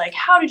everyone's like,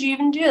 how did you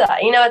even do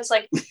that? You know, it's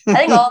like I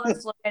think all of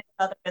us look at each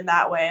other in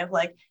that way of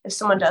like if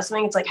someone does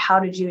something, it's like, how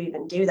did you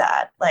even do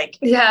that? Like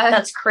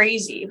that's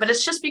crazy. But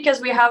it's just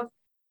because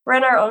we're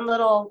in our own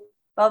little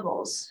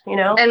bubbles, you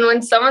know? And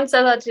when someone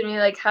said that to me,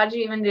 like, how'd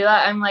you even do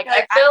that? I'm like,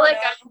 I feel like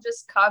I'm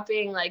just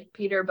copying like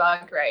Peter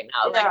Buck right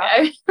now.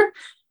 Yeah. Like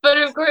but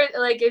of course,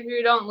 like if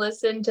you don't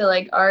listen to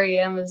like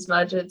REM as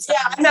much, it's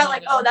I'm not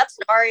like, oh, that's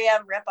an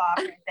REM ripoff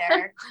right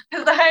there.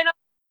 Because I don't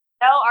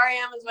know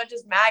REM as much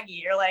as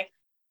Maggie. You're like,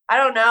 I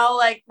don't know,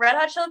 like Red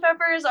Hot Chili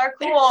Peppers are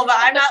cool, but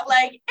I'm not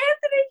like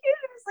Anthony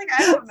Hughes. Like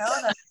I don't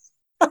know that.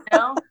 You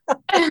know?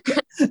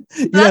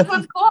 That's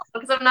what's cool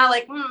because I'm not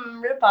like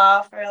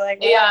ripoff or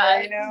like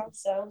whatever, you know.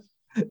 So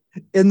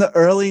in the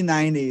early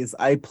 90s,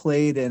 I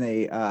played in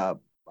a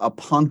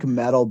punk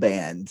metal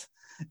band,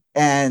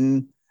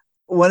 and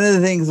one of the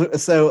things,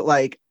 so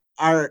like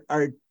our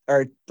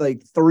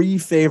like three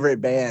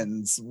favorite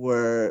bands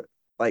were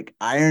like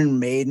Iron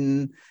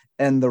Maiden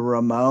and the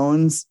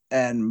Ramones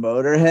and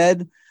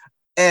Motorhead,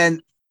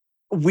 and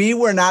we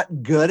were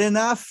not good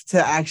enough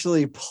to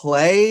actually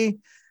play.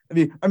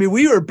 I mean,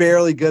 we were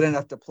barely good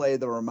enough to play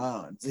the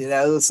Ramones, you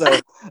know. So,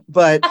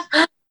 but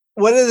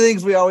one of the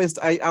things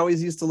I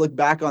always used to look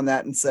back on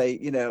that and say,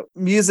 you know,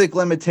 music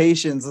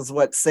limitations is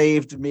what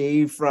saved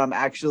me from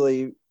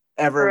actually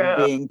ever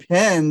being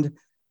pinned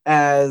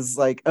as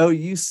like, oh,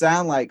 you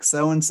sound like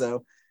so and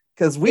so,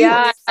 because we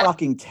were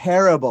fucking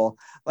terrible.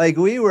 Like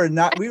we were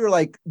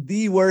like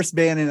the worst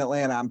band in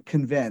Atlanta, I'm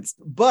convinced.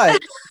 But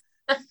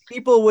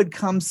people would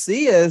come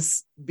see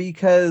us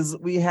because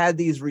we had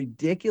these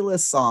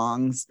ridiculous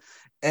songs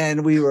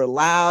and we were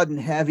loud and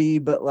heavy,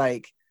 but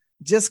like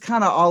just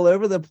kind of all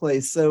over the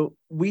place. So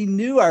we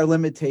knew our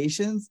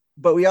limitations,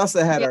 but we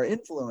also had our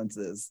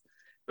influences.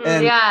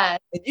 And, and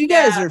you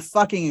guys are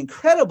fucking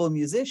incredible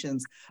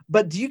musicians,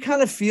 but do you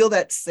kind of feel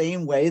that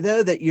same way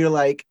though, that you're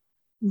like,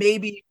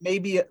 maybe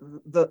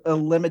a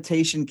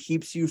limitation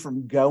keeps you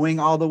from going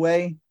all the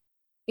way?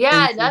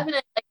 Yeah,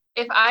 definitely. Like,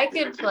 if I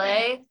could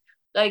play,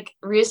 like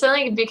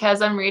recently,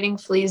 because I'm reading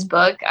Flea's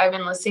book, I've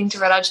been listening to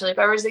Red Hot Chili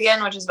Peppers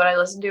again, which is what I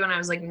listened to when I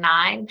was like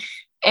 9.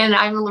 And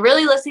I'm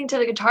really listening to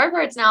the guitar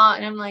parts now.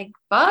 And I'm like,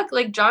 fuck,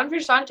 like John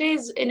Frusciante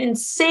is an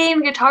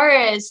insane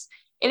guitarist.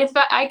 And if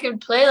I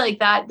could play like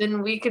that,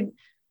 then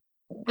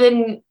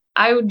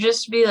I would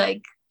just be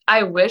like,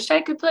 I wish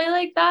I could play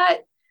like that.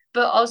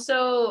 But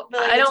also,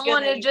 I don't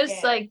want to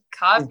just like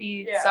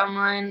copy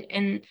someone.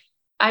 And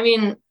I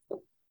mean,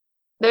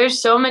 there's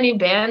so many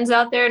bands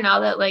out there now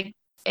that like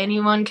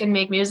anyone can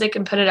make music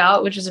and put it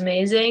out, which is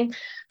amazing.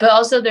 But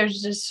also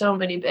there's just so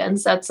many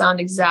bands that sound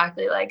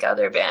exactly like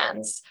other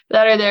bands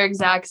that are their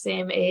exact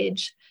same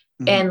age.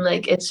 And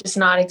like it's just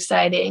not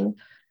exciting.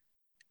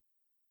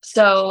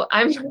 So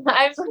I'm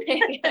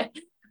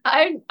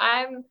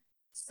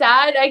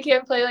sad I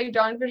can't play like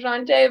John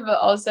Frusciante, but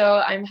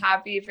also I'm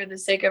happy for the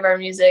sake of our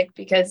music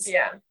because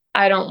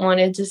I don't want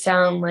it to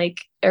sound like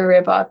a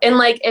ripoff. And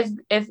like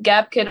if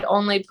Gep could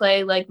only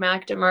play like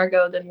Mac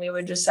DeMarco, then we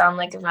would just sound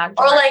like a Mac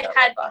DeMarco. Or like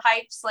had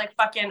pipes like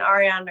fucking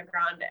Ariana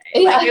Grande.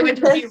 Like it would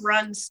just be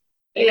runs.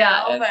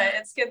 Know, but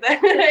it's good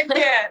that I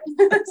can't.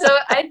 So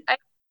I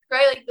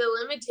right, like the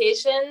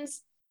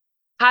limitations,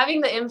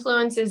 having the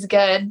influence is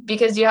good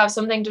because you have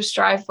something to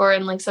strive for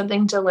and like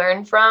something to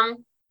learn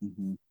from.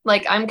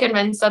 Like I'm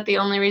convinced that the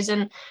only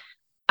reason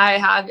I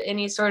have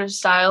any sort of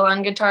style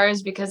on guitar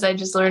is because I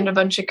just learned a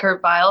bunch of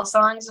Kurt Vile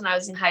songs when I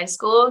was in high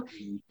school.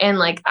 And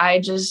like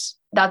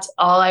that's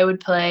all I would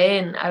play,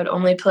 and I would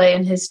only play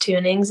in his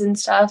tunings and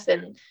stuff.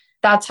 And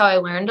that's how I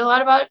learned a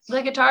lot about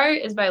the guitar,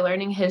 is by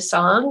learning his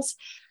songs.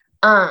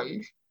 But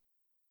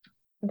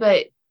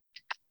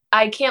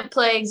I can't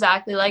play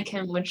exactly like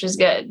him, which is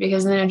good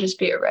because then it'd just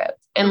be a rip.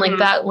 And like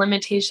that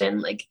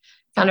limitation like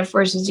kind of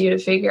forces you to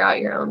figure out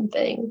your own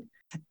thing.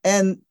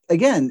 And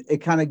again, it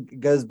kind of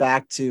goes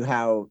back to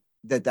how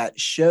that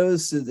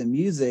shows through the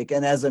music.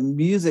 And as a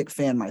music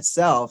fan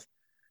myself,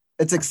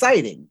 it's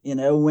exciting, you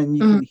know, when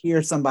you can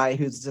hear somebody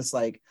who's just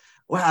like,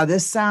 wow,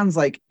 this sounds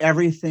like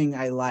everything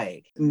I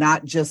like,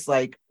 not just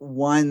like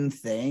one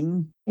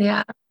thing.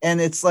 Yeah.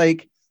 And it's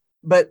like,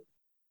 but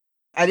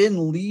I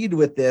didn't lead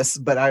with this,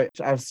 but I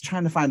was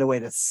trying to find a way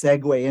to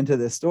segue into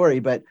this story.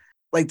 But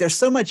like, there's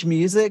so much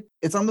music.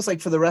 It's almost like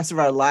for the rest of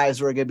our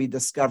lives, we're going to be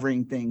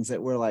discovering things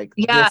that we're like,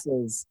 this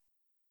is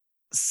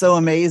so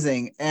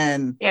amazing.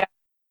 And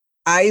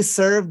I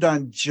served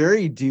on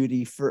jury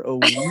duty for a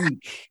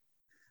week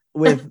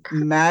with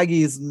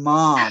Maggie's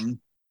mom.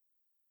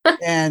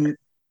 And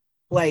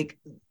like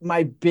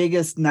my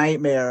biggest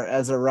nightmare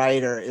as a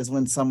writer is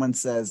when someone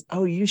says,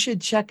 oh, you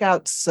should check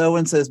out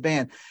so-and-so's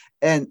band.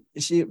 And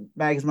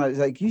Maggie's mom is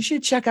like, you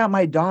should check out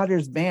my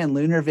daughter's band,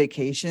 Lunar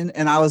Vacation.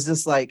 And I was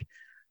just like,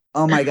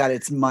 oh my God,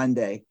 it's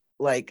Monday.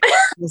 Like,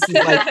 this is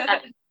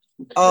like,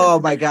 oh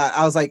my God.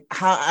 I was like,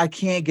 how I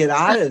can't get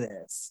out of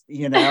this,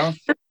 you know?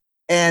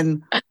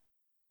 And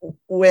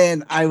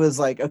when I was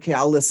like, okay,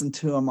 I'll listen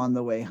to them on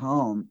the way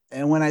home.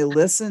 And when I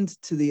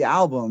listened to the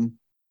album,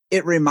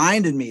 it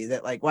reminded me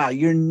that like, wow,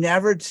 you're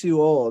never too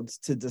old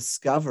to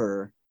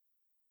discover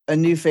a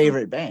new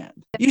favorite band.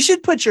 You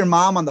should put your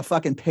mom on the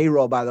fucking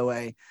payroll, by the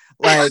way.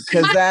 Like,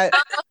 cause that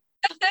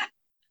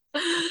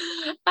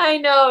I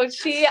know.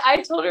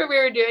 I told her we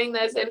were doing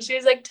this and she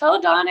was like,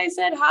 tell Don I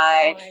said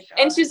hi. Oh my God.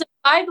 And she's like,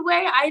 by the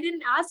way, I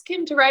didn't ask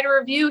him to write a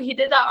review. He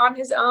did that on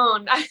his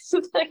own. I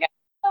was like,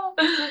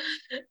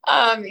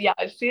 yeah,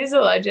 she's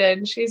a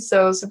legend. She's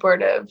so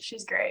supportive.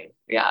 She's great.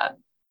 Yeah.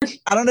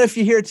 I don't know if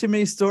you hear too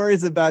many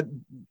stories about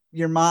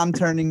your mom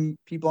turning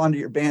people onto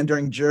your band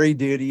during jury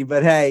duty,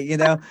 but hey, you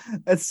know,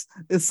 it's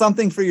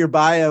something for your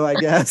bio, I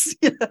guess.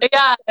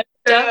 Yeah,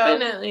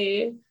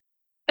 definitely.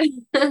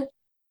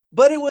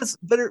 But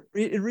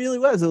it really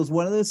was. It was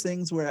one of those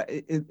things where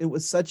it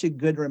was such a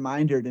good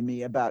reminder to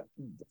me about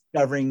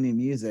discovering new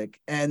music.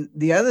 And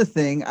the other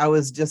thing, I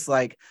was just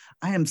like,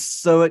 I am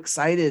so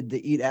excited to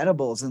eat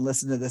edibles and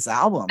listen to this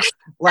album.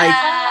 Like,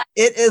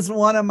 it is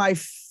one of my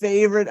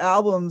favorite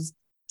albums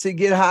to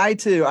get high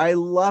to. I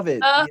love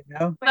it. You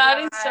know, that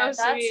is so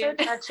That's sweet. so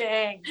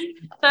touching.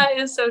 That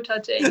is so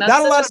touching. That's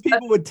not a such lot of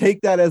people would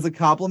take that as a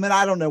compliment.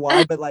 I don't know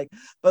why, but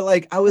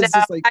I was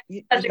just like,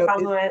 Such a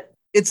compliment.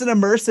 it's an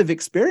immersive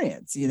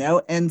experience, you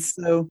know? And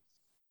so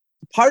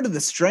part of the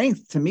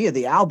strength to me of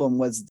the album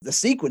was the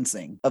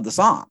sequencing of the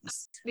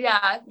songs.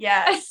 Yeah.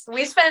 Yes.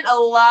 We spent a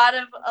lot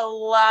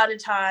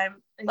of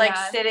time like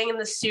Yeah. sitting in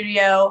the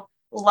studio,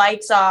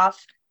 lights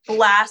off,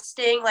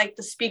 blasting, like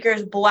the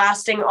speakers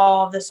blasting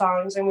all of the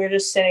songs, and we were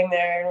just sitting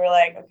there and we're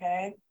like,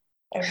 okay.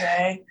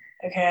 And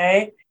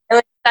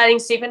like starting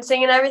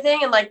sequencing and everything.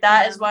 And like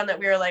that is one that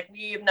we were like,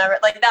 we've never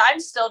like that. I'm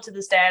still to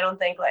this day, I don't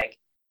think like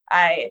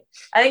I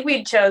think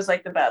we chose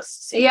like the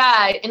best.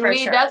 Yeah, and we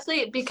sure.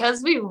 definitely,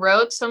 because we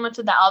wrote so much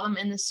of the album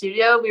in the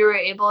studio, we were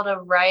able to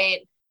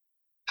write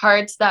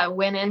parts that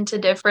went into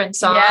different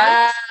songs.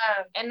 Yeah.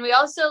 And we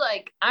also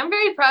like, I'm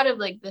very proud of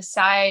like the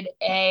side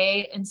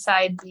A and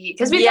side B,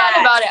 because we Yes.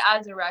 thought about it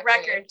as a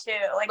record. Too.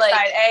 Like Like-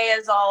 side A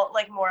is all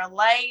like more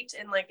light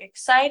and like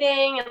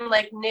exciting and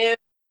like new,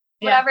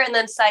 whatever. And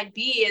then side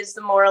B is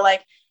the more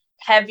like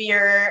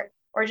heavier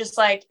or just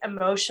like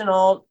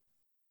emotional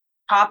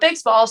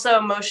topics, but also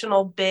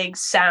emotional big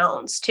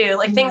sounds too.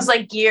 Like things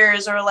like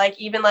Gears or like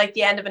even like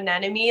the end of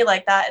Anemone,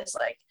 like that is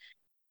like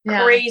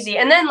crazy.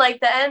 And then like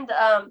the end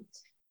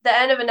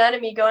of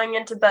Anemone going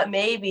into But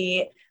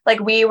Maybe, like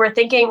we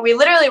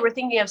literally were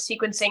thinking of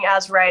sequencing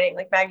as writing,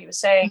 like Maggie was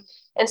saying.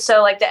 And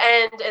so like the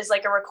end is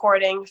like a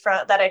recording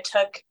that I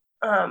took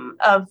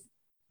of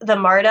the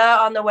Marta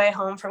on the way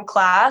home from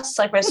class,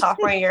 like my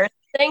sophomore year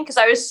thing, because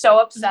I was so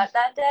upset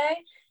that day.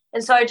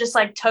 And so I just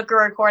like took a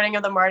recording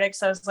of the Marta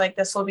because I was like,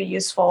 this will be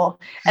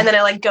useful. And then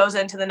it like goes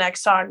into the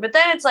next song. But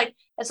then it's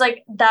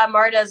like that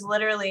Marta is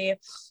literally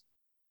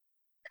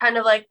kind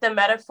of like the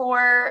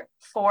metaphor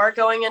for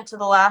going into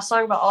the last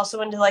song, but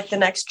also into like the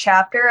next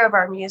chapter of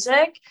our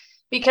music.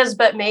 Because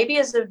But Maybe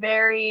is a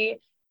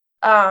very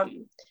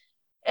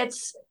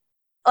it's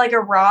like a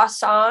raw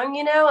song,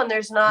 you know, and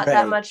there's not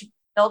that much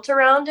built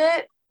around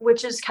it,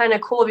 which is kind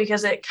of cool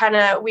because it kind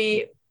of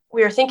we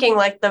were thinking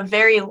like the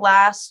very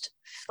last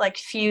like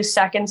few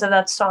seconds of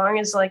that song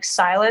is like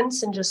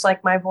silence and just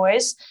like my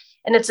voice,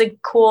 and it's a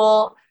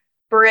cool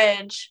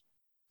bridge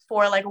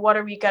for like what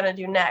are we gonna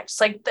do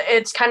next. Like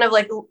it's kind of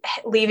like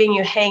leaving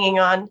you hanging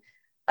on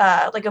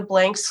like a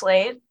blank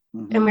slate.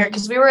 And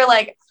we were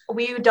like,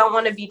 we don't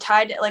want to be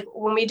tied to, like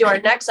when we do our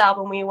next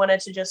album, we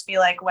wanted to just be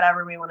like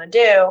whatever we want to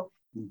do.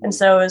 And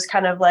so it was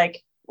kind of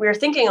like we were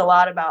thinking a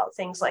lot about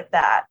things like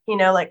that, you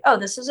know, like, oh,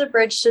 this is a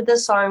bridge to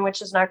this song, which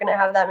is not going to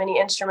have that many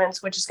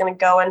instruments, which is going to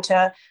go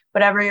into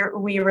whatever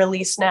we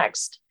release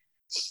next.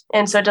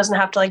 And so it doesn't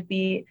have to like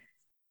be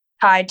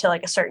tied to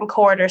like a certain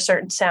chord or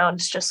certain sound.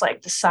 It's just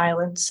like the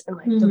silence and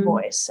like the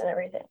voice and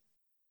everything.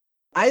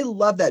 I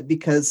love that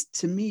because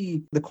to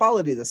me, the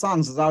quality of the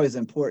songs is always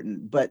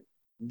important, but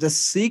the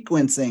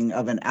sequencing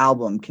of an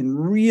album can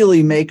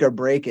really make or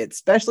break it,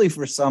 especially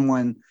for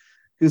someone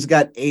who's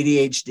got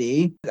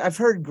ADHD. I've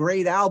heard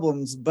great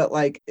albums, but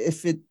like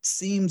if it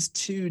seems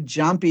too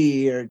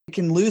jumpy or it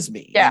can lose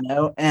me, you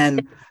know?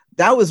 And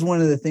that was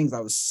one of the things I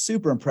was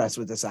super impressed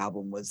with this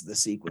album was the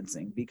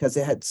sequencing because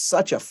it had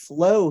such a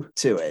flow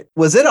to it.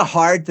 Was it a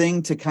hard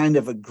thing to kind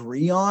of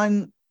agree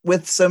on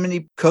with so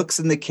many cooks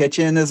in the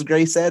kitchen, as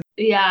Grace said?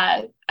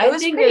 Yeah, I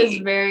think it was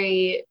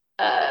very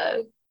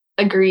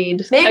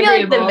agreed. Maybe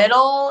agreeable. like the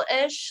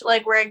middle-ish,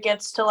 like where it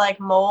gets to like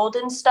mold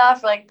and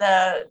stuff, like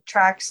the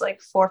tracks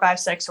like 4, 5,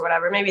 6 or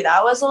whatever. Maybe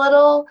that was a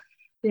little,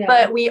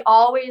 but we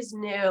always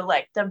knew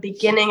like the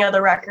beginning of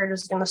the record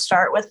was going to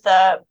start with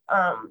the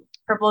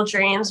Purple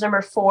Dreams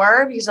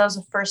 #4 because that was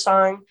the first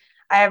song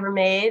I ever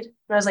made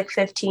when I was like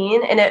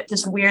 15, and it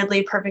just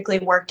weirdly perfectly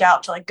worked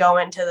out to like go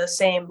into the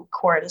same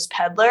chord as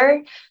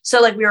Peddler.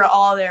 So like we were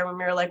all there when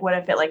we were like, what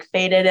if it like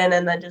faded in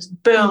and then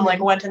just boom,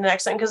 like went to the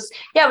next one? Because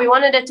we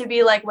wanted it to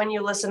be like when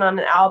you listen on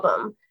an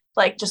album,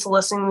 like just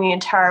listening the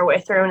entire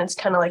way through, and it's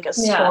kind of like a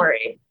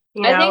story.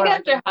 You know? I think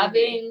after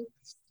having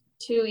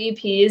 2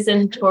 EPs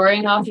and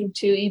touring off of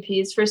 2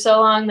 EPs for so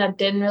long, that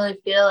didn't really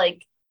feel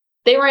like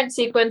they weren't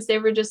sequenced. They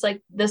were just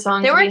like the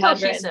songs They we weren't had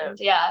cohesive. written.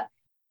 Yeah.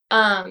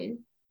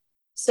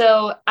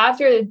 So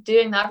after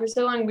doing that for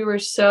so long, we were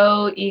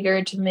so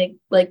eager to make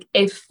like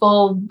a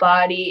full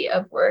body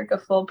of work, a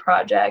full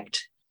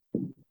project,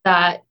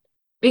 that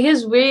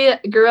because we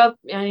grew up,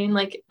 I mean,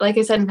 like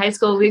I said, in high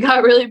school, we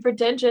got really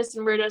pretentious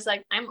and we're just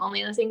like, I'm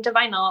only listening to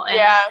vinyl. And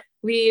Yeah.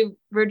 we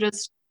were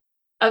just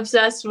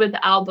obsessed with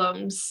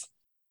albums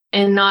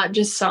and not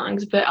just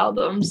songs, but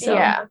albums. So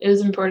Yeah. it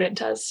was important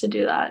to us to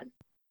do that.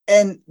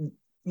 And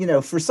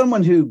for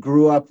someone who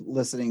grew up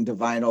listening to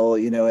vinyl,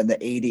 in the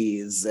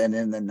 80s and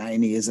in the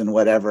 90s and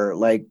whatever,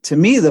 like, to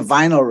me, the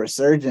vinyl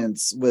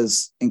resurgence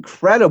was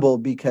incredible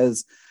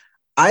because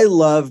I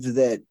loved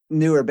that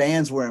newer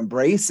bands were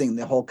embracing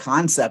the whole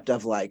concept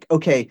of like,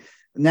 okay,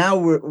 now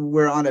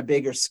we're on a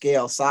bigger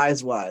scale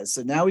size wise.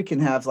 So now we can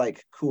have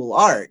like cool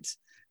art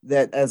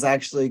that is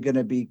actually going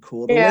to be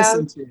cool to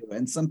listen to,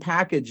 and some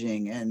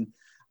packaging. And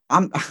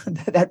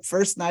that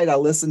first night I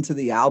listened to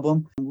the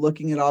album, I'm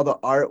looking at all the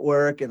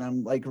artwork and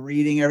I'm like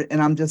reading it,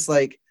 and I'm just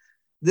like,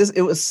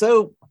 it was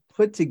so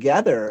put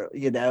together,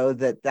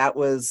 that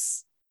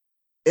was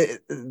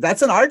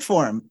that's an art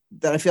form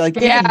that I feel like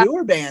even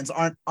newer bands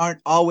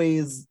aren't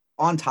always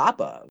on top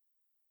of.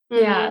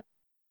 Yeah.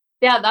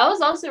 Yeah, that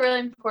was also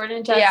really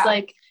important to us,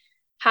 like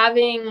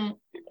having,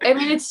 I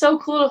mean, it's so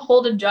cool to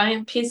hold a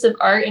giant piece of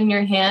art in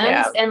your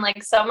hands, and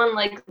like someone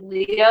like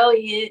Leo,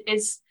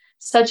 he's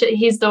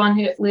the one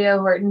who, Leo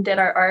Horton, did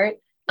our art.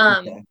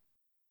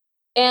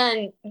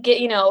 And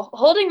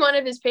holding one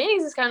of his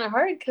paintings is kind of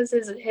hard because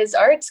his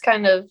art's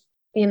kind of,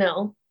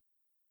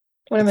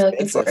 what am I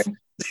looking for?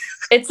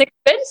 It's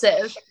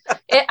expensive,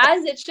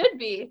 as it should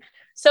be.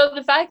 So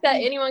the fact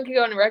that anyone could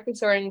go on a record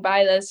store and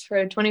buy this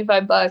for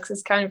 $25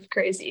 is kind of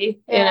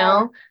crazy,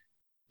 and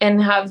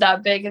have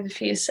that big of a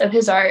piece of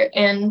his art.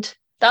 And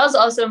that was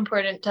also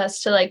important to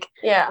us to like,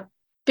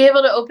 be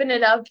able to open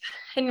it up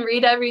and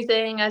read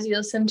everything as you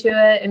listen to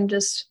it and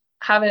just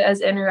have it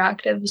as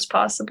interactive as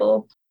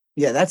possible.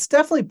 Yeah, that's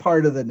definitely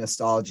part of the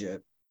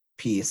nostalgia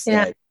piece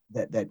that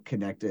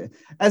connected.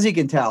 As you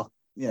can tell,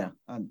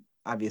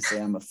 obviously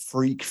I'm a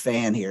freak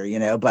fan here,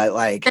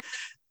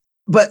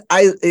 but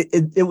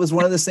it was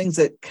one of those things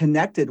that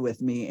connected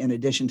with me in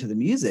addition to the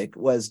music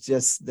was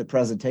just the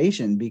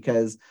presentation,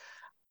 because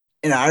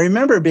I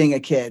remember being a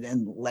kid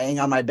and laying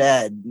on my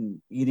bed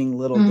and eating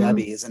Little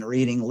Debbie's and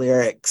reading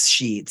lyrics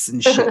sheets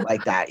and shit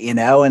like that,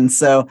 and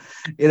so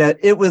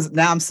it was,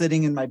 now I'm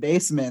sitting in my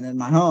basement in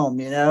my home,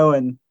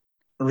 and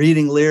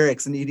reading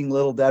lyrics and eating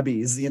Little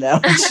Debbie's,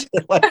 and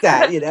shit like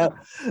that,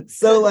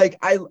 so like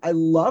I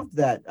loved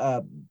that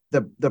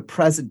the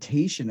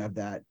presentation of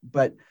that.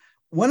 But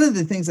one of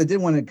the things I did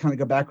want to kind of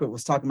go back with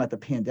was talking about the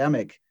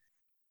pandemic.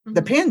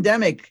 The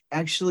pandemic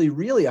actually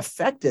really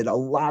affected a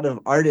lot of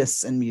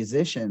artists and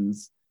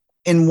musicians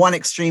in one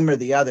extreme or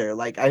the other.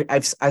 Like I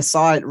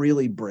saw it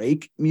really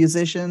break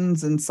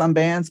musicians in some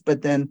bands,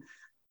 but then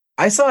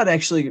I saw it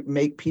actually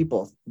make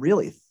people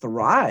really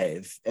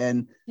thrive.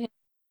 And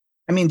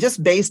I mean,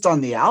 just based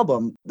on the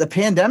album, the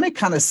pandemic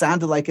kind of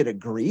sounded like it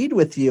agreed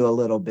with you a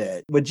little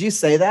bit. Would you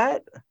say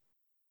that?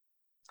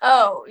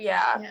 Oh,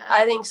 yeah.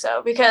 I think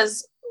so.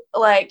 Because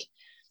like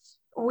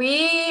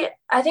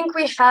I think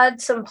we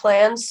had some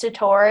plans to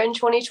tour in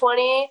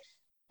 2020,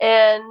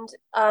 and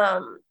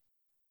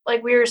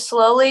like we were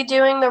slowly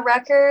doing the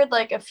record,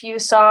 like a few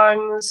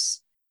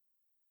songs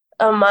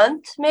a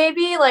month,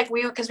 maybe, like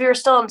because we were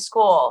still in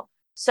school.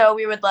 So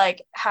we would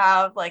like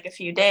have like a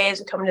few days,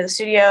 we'd come to the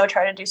studio,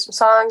 try to do some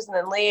songs and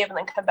then leave and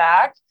then come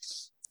back.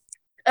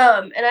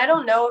 And I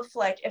don't know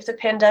if the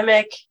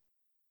pandemic,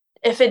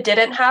 if it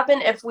didn't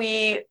happen, if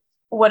we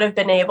would have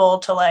been able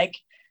to like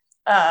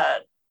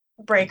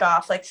break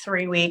off like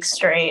 3 weeks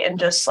straight and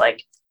just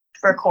like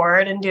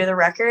record and do the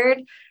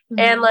record.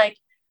 And like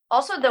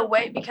also the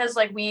way, because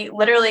like we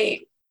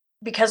literally,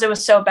 because it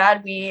was so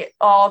bad, we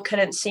all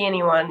couldn't see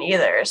anyone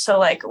either, so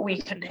like we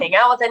couldn't hang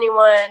out with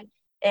anyone,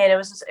 and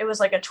it was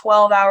like a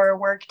 12-hour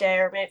work day,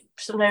 or maybe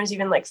sometimes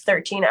even like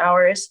 13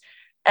 hours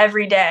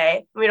every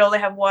day. We'd only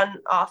have one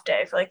off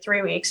day for like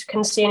 3 weeks,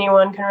 couldn't see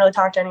anyone, couldn't really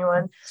talk to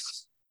anyone.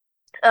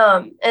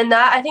 And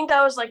that, I think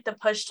that was like the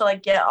push to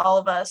like get all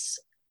of us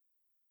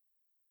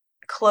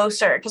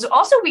closer, because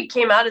also we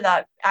came out of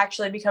that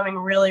actually becoming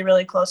really,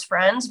 really close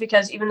friends,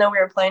 because even though we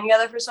were playing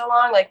together for so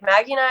long, like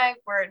Maggie and I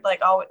were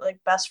like all like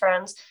best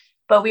friends,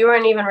 but we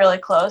weren't even really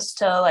close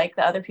to like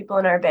the other people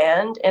in our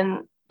band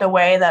in the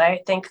way that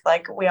I think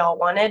like we all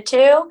wanted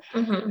to.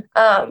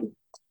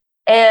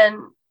 And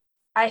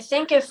I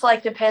think if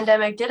like the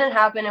pandemic didn't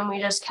happen and we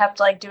just kept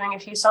like doing a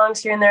few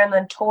songs here and there and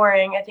then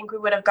touring, I think we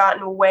would have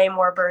gotten way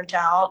more burnt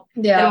out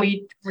than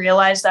we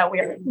realized that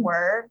we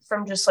were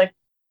from just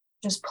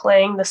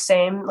playing the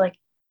same, like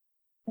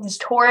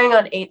just touring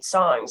on 8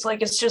 songs.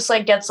 Like it's just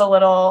like gets a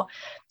little,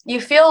 you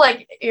feel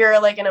like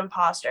you're like an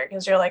imposter,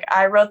 because you're like,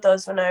 I wrote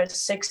those when I was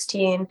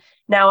 16,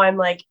 now I'm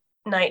like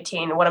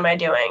 19, what am I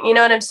doing? You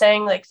know what I'm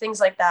saying? Like things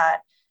like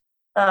that.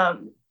 I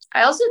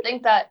also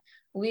think that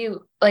we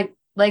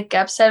like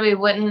Gep said, we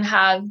wouldn't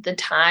have the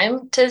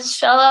time to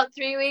shell out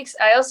 3 weeks.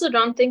 I also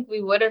don't think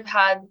we would have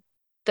had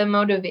the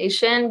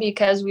motivation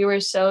because we were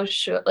so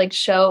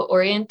show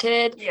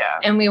oriented. Yeah.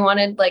 And we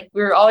wanted, like,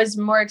 we were always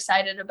more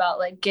excited about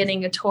like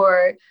getting a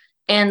tour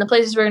and the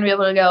places we're going to be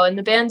able to go and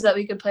the bands that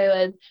we could play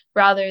with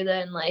rather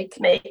than like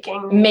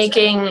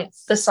making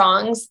the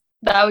songs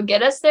that would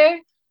get us there.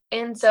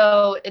 And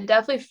so it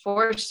definitely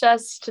forced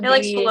us to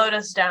like slowed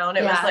us down.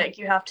 It was like,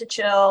 you have to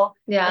chill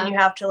and you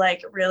have to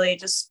like really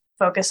just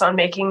focus on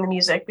making the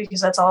music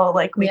because that's all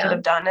like we could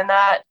have done in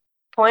that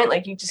point.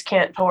 Like you just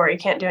can't tour, you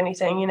can't do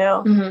anything, you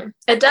know? Mm-hmm.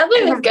 It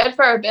definitely was good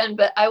for our band,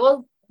 but I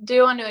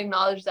do want to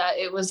acknowledge that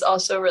it was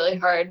also really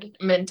hard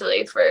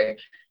mentally for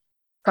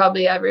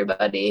probably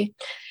everybody.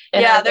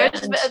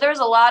 There's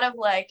a lot of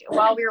like,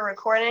 while we were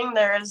recording,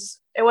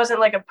 it wasn't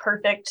like a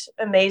perfect,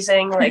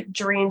 amazing, like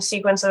dream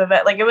sequence of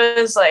event. Like it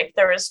was like,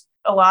 there was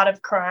a lot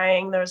of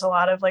crying. There was a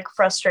lot of like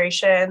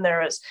frustration.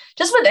 There was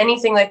just with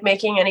anything, like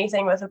making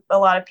anything with a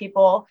lot of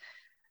people.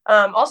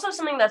 Also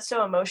something that's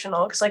so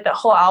emotional because like that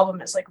whole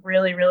album is like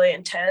really, really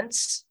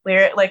intense,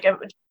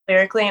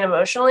 lyrically and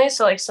emotionally.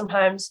 So like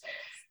sometimes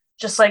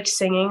just like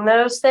singing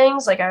those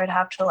things, like I would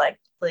have to like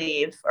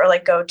leave or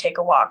like go take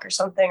a walk or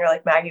something, or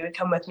like Maggie would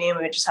come with me and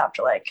we would just have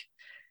to like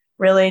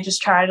really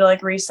just try to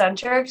like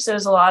recenter because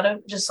there's a lot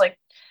of just like,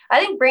 I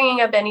think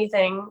bringing up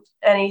anything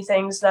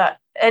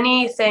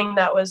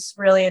that was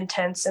really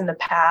intense in the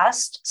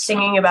past,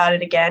 singing about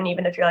it again,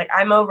 even if you're like,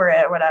 I'm over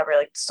it or whatever,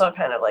 like still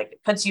kind of like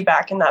puts you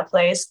back in that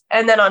place.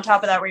 And then on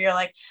top of that, where you're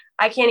like,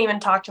 I can't even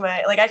talk to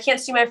I can't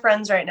see my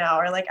friends right now.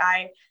 Or like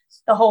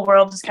the whole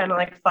world is kind of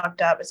like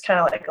fucked up. It's kind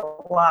of like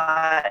a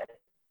lot.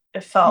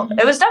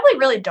 It was definitely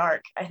really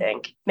dark, I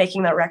think,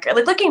 making that record.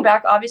 Like looking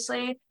back,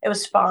 obviously it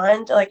was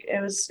fun. Like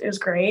it was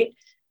great.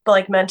 But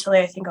like mentally,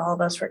 I think all of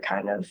us were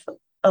kind of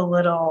a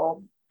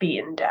little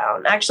beaten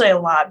down. Actually, a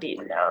lot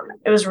beaten down.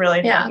 It was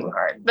really fucking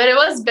hard. But it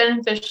was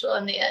beneficial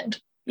in the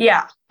end.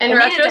 Yeah. In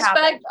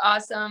retrospect,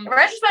 awesome.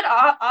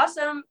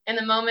 Awesome. In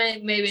the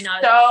moment, maybe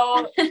not.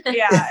 So,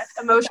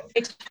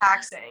 emotionally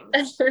taxing.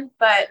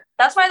 But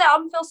that's why the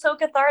album feels so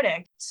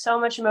cathartic. So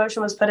much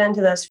emotion was put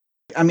into this.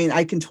 I mean,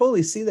 I can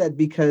totally see that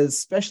because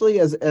especially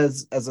as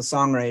a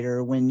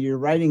songwriter, when you're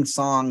writing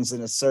songs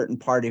in a certain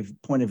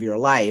point of your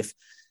life,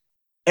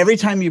 every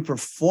time you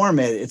perform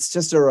it, it's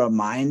just a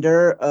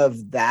reminder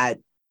of that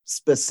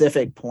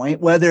specific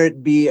point, whether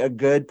it be a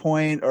good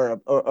point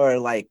or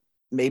like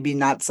maybe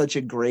not such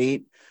a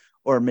great,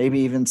 or maybe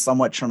even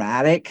somewhat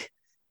traumatic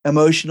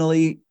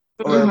emotionally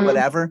or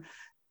whatever.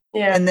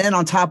 Yeah. And then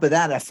on top of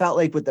that, I felt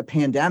like with the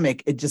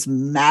pandemic, it just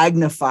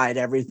magnified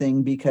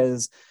everything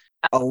because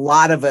a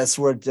lot of us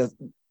were just,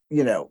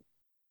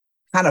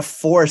 kind of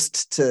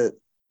forced to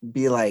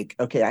be like,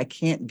 okay, I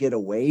can't get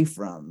away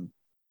from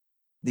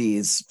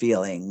these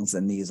feelings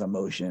and these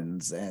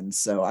emotions. And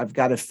so I've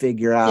got to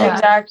figure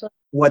out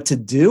what to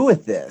do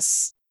with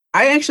this.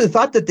 I actually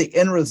thought that the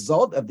end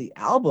result of the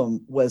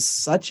album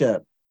was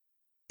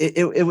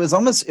it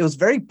was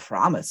very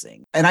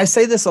promising. And I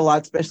say this a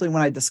lot, especially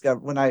when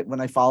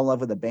I fall in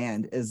love with a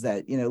band, is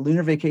that,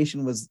 Lunar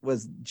Vacation was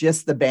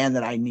just the band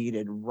that I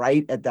needed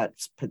right at that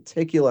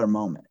particular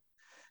moment,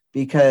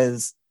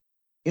 because,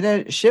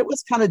 shit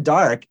was kind of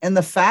dark. And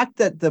the fact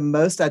that the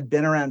most I'd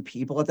been around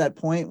people at that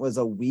point was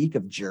a week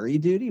of jury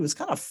duty was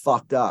kind of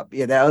fucked up.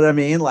 You know what I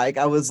mean? Like,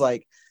 I was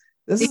like,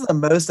 this is the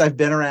most I've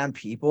been around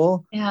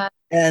people. Yeah.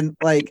 And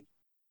like,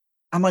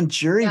 I'm on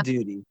jury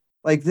duty.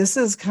 Like, this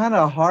is kind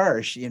of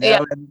harsh,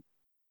 Yeah.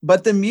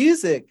 But the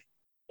music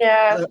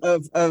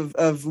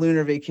of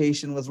Lunar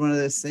Vacation was one of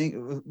those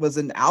things. It was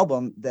an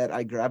album that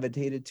I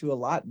gravitated to a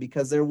lot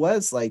because there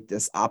was like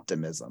this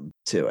optimism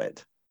to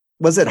it.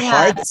 Was it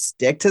hard to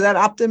stick to that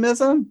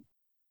optimism?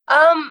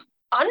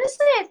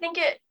 Honestly, I think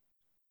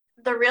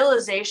the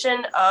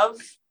realization of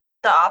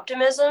the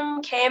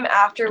optimism came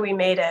after we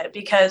made it,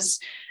 because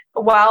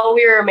while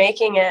we were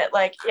making it,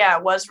 like,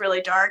 it was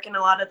really dark, and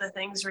a lot of the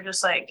things were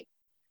just like,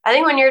 I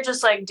think when you're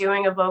just like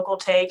doing a vocal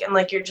take and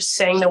like you're just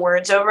saying the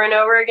words over and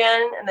over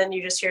again, and then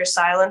you just hear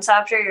silence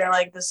after, you're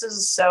like, this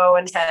is so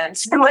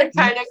intense and like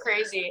kind of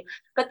crazy.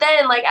 But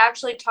then like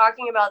actually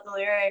talking about the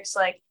lyrics,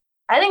 like,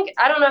 I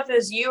don't know if it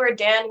was you or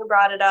Dan who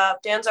brought it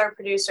up. Dan's our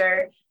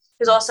producer,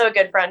 who's also a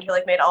good friend who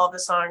like made all of the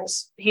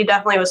songs. He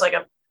definitely was like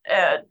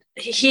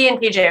he and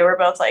PJ were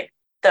both like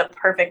the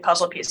perfect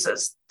puzzle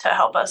pieces to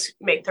help us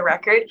make the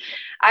record.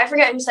 I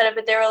forget who said it,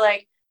 but they were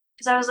like,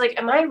 because I was like,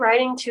 am I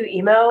writing too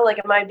emo? Like,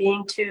 am I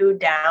being too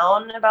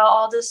down about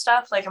all this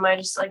stuff? Like, am I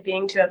just like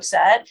being too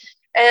upset?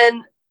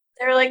 And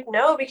they're like,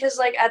 no, because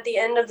like at the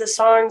end of the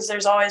songs,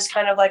 there's always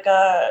kind of like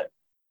a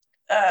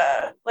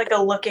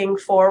looking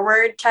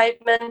forward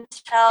type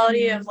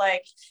mentality of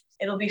like,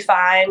 it'll be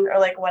fine, or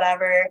like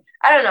whatever.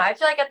 I don't know. I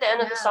feel like at the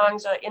end of the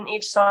songs, in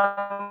each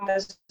song,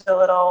 there's a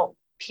little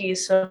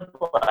piece of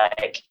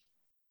like,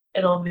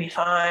 it'll be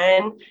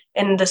fine.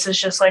 And this is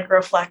just like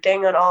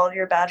reflecting on all of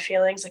your bad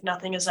feelings. Like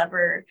nothing is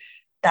ever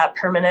that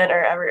permanent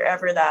or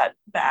ever that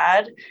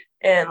bad.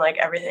 And like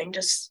everything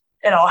just,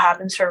 it all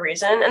happens for a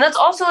reason. And that's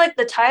also like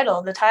the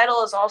title. The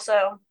title is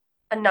also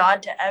a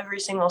nod to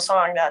every single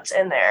song that's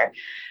in there.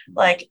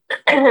 Like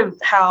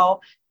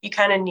how you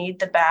kind of need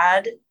the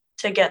bad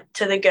to get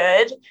to the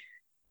good.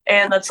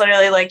 And that's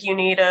literally like you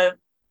need a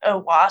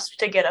wasp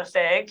to get a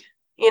fig,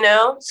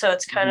 so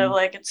it's kind of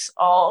like it's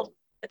all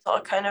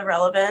kind of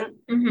relevant.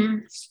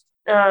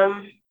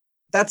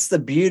 That's the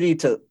beauty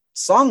to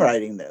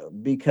songwriting, though,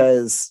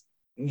 because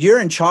you're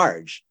in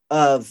charge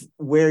of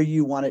where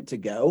you want it to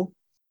go.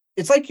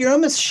 It's like you're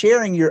almost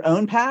sharing your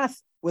own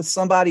path with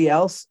somebody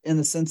else, in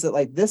the sense that,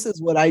 like, this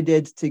is what I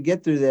did to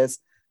get through this.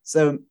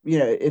 So,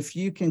 if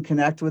you can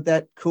connect with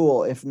that,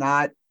 cool. If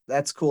not,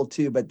 that's cool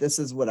too. But this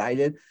is what I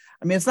did.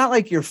 I mean, it's not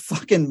like you're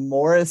fucking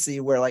Morrissey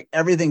where like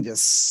everything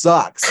just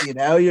sucks,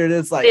 you're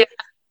just like,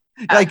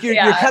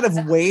 you're kind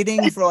of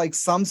waiting for like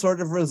some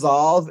sort of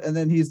resolve. And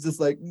then he's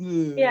just like,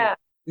 ugh. Yeah.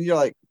 And you're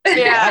like,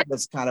 that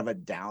was kind of a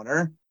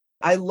downer.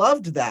 I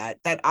loved that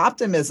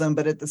optimism,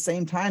 but at the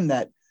same time,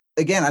 that,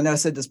 again, I know I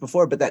said this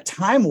before, but that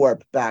time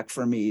warp back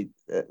for me,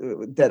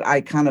 that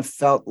I kind of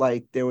felt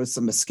like there was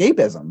some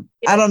escapism.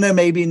 I don't know,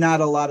 maybe not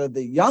a lot of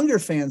the younger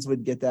fans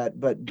would get that,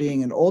 but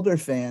being an older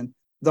fan,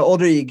 the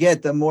older you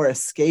get, the more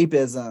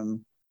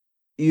escapism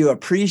you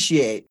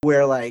appreciate,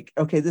 where like,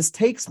 okay, this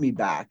takes me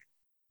back.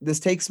 This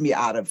takes me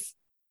out of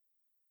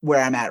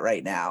where I'm at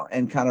right now,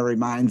 and kind of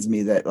reminds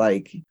me that,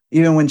 like,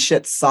 even when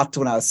shit sucked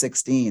when I was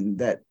 16,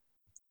 that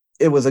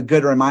it was a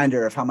good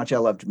reminder of how much I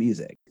loved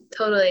music.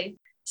 Totally.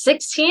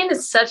 16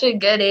 is such a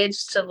good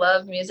age to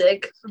love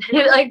music.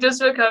 It like just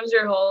becomes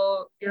your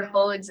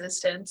whole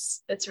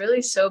existence. It's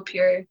really so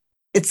pure.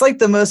 It's like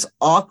the most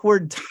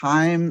awkward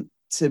time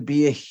to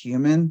be a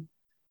human,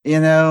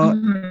 Yeah.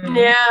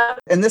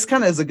 And this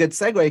kind of is a good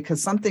segue,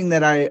 because something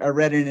that I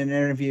read in an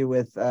interview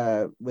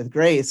with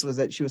Grace was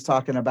that she was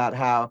talking about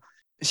how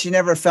she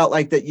never felt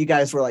like that you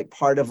guys were like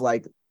part of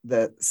like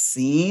the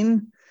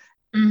scene,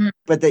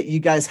 but that you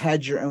guys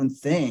had your own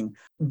thing.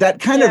 That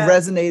kind of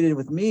resonated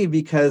with me,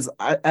 because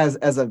I,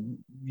 as a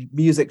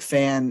music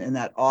fan in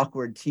that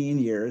awkward teen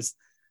years,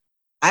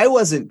 I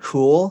wasn't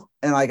cool,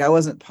 and like I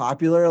wasn't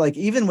popular. Like,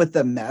 even with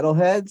the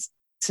metalheads,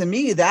 to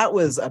me, that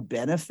was a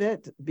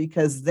benefit,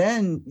 because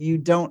then you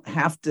don't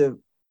have to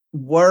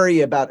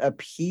worry about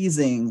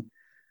appeasing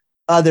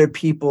other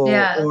people,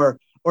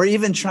 or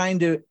even trying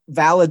to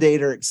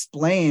validate or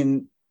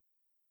explain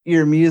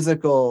your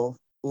musical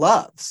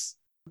loves.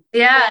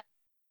 Yeah,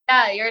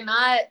 you're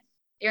not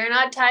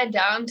tied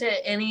down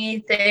to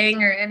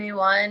anything or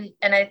anyone.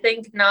 And I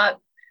think not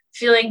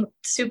feeling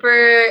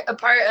super a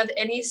part of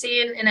any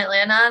scene in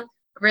Atlanta,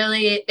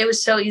 really, it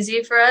was so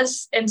easy for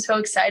us and so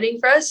exciting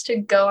for us to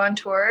go on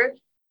tour.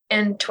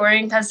 And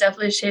touring has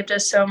definitely shaped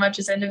us so much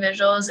as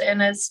individuals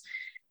and as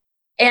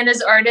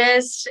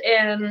artists.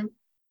 And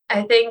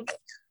I think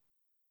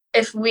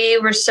if we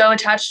were so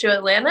attached to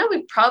Atlanta,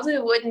 we probably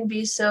wouldn't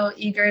be so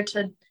eager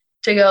to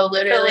go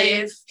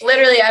literally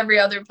every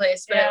other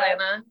place but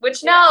Atlanta.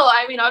 Which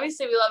I mean,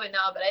 obviously we love it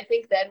now, but I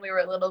think then we were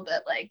a little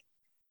bit like,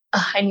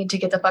 I need to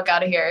get the fuck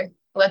out of here.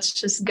 Let's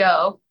just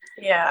go.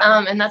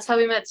 Yeah. And that's how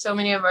we met so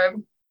many of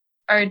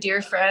our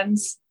dear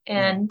friends.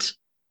 And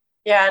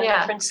in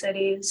different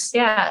cities.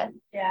 Yeah.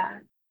 I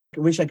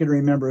wish I could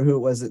remember who it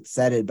was that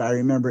said it, but I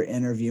remember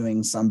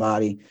interviewing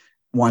somebody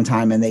one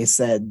time, and they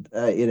said,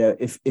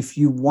 if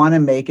you want to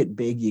make it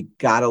big, you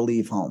got to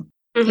leave home.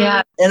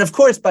 Yeah. And of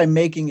course, by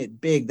making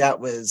it big, that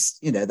was,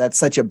 that's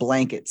such a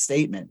blanket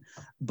statement.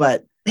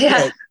 But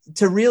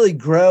to really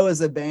grow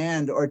as a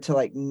band, or to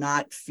like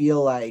not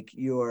feel like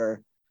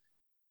you're,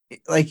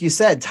 like you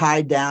said,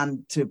 tied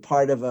down to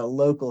part of a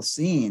local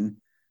scene,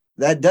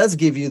 that does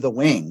give you the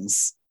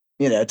wings,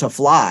 to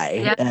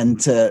fly and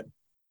to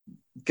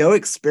go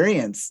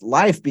experience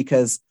life,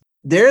 because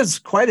there's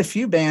quite a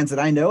few bands that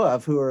I know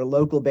of who are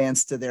local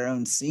bands to their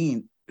own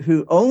scene,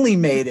 who only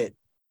made it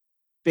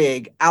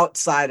big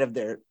outside of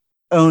their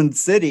own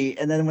city.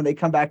 And then when they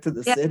come back to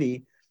the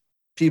city,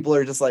 people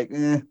are just like,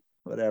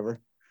 whatever.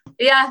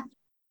 Yeah.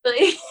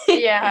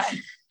 Yeah.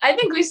 I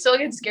think we still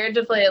get scared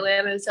to play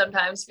Atlanta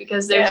sometimes,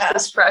 because there's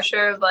this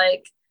pressure of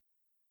like,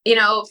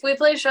 if we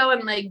play a show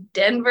in like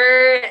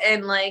Denver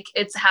and like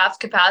it's half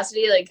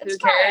capacity, like who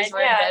cares?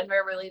 We're in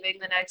Denver, we're leaving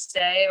the next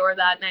day or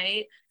that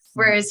night.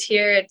 Whereas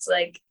here it's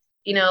like,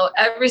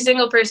 every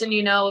single person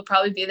will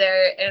probably be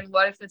there, and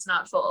what if it's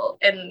not full?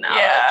 And now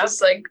it just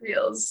like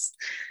feels.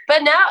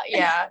 But now,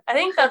 I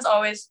think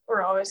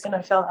we're always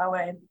gonna feel that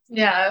way.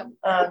 Yeah.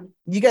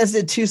 You guys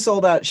did 2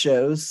 sold out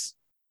shows,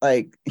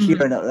 like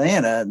here in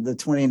Atlanta, the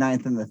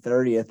 29th and the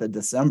 30th of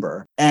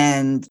December.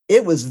 And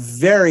it was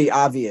very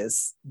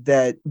obvious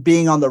that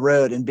being on the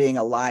road and being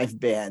a live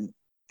band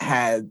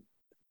had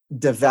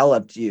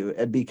developed you,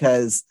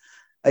 because,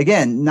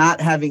 again,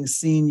 not having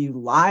seen you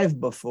live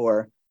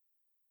before,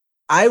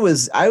 I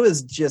was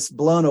just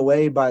blown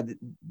away by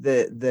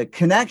the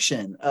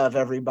connection of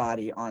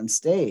everybody on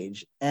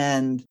stage.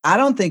 And I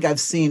don't think I've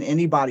seen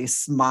anybody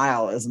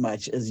smile as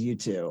much as you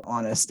two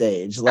on a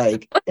stage.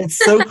 Like, it's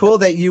so cool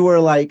that you were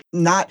like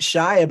not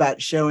shy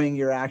about showing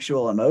your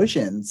actual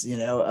emotions,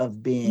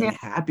 of being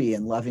happy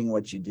and loving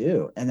what you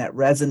do. And that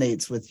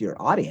resonates with your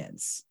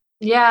audience.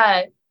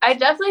 Yeah, I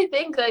definitely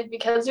think like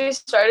because we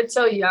started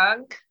so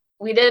young,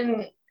 we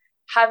didn't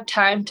have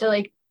time to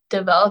like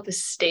develop a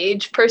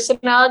stage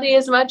personality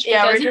as much.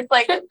 Yeah, we're because- just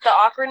like the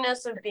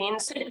awkwardness of being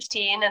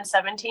 16 and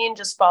 17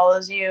 just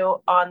follows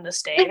you on the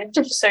stage.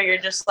 So you're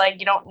just like,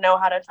 you don't know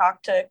how to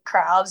talk to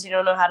crowds. You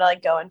don't know how to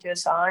like go into a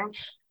song.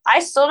 I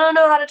still don't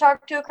know how to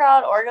talk to a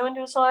crowd or go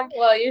into a song.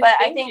 well, you But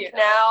I think think you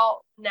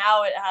know.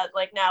 now it has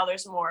like, now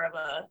there's more of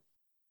a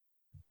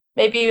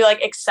maybe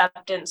like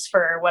acceptance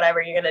for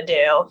whatever you're gonna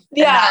do. And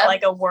Yeah. not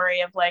like a worry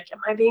of like, am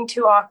I being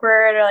too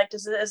awkward, or like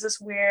is this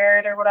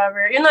weird or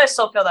whatever. Even though I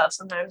still feel that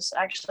sometimes,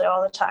 actually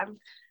all the time.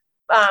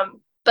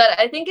 But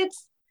I think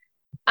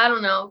I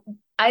don't know.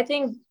 I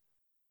think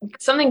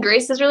something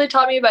Grace has really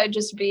taught me about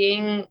just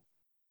being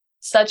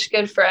such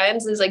good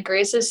friends is like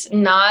Grace is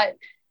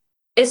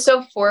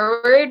so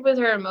forward with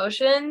her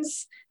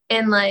emotions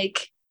and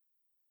like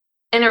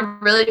in a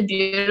really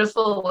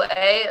beautiful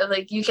way of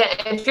like you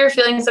can't, if you're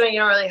feeling something, you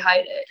don't really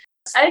hide it.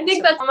 I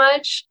think that's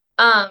much.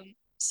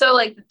 So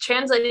like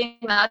translating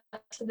that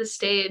to the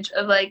stage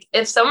of like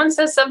if someone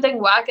says something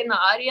whack in the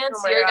audience,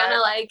 Oh my you're God. gonna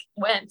like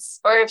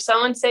wince. Or if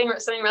someone's saying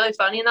something really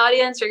funny in the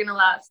audience, you're gonna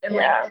laugh. And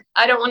like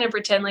I don't want to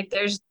pretend like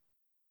there's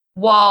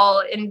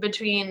wall in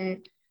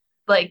between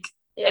like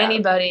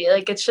anybody.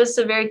 Like it's just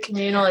a very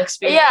communal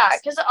experience. Yeah,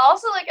 because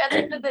also like at the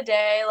end of the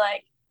day,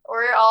 like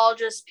we're all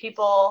just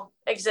people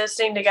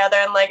existing together,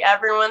 and like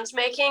everyone's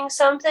making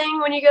something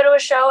when you go to a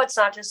show. It's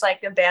not just like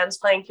the band's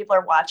playing, people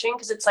are watching,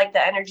 because it's like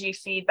the energy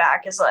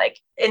feedback is like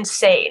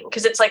insane.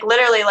 Because it's like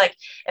literally like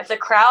if the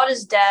crowd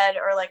is dead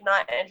or like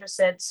not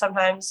interested,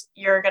 sometimes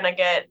you're gonna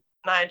get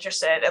not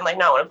interested and like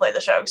not want to play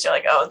the show because you're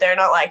like, oh, they're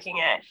not liking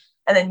it.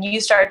 And then you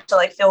start to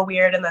like feel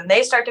weird, and then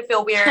they start to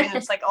feel weird, and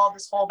it's like all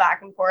this whole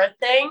back and forth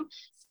thing.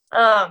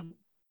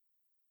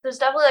 There's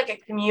definitely like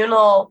a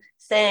communal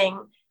thing,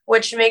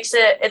 which makes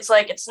it's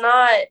like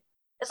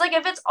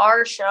if it's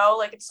our show,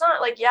 like it's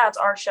not like, yeah, it's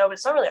our show, but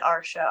it's not really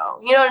our show.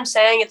 You know what I'm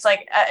saying? It's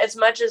like as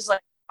much as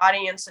like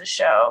audience's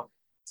show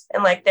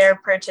and like their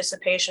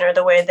participation or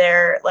the way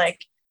they're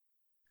like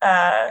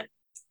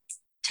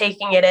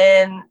taking it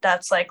in,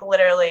 that's like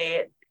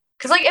literally.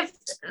 Because, like, if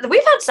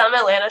we've had some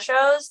Atlanta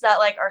shows that,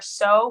 like, are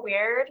so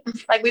weird.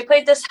 Like, we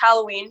played this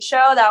Halloween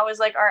show that was,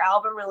 like, our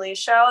album release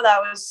show.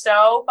 That was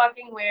so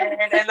fucking weird.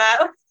 And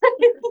that,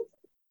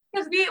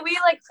 because we,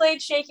 like,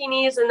 played Shaky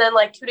Knees and then,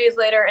 like, 2 days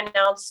later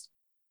announced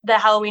the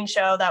Halloween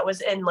show that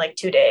was in, like,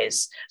 2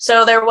 days.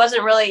 So there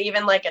wasn't really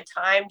even, like, a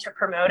time to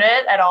promote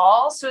it at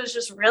all. So it was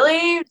just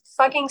really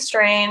fucking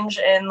strange.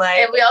 And, like.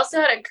 And we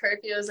also had a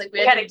curfew. It was like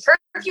we had a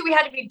curfew. We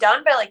had to be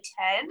done by like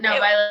 10. No,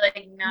 by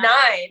like 9.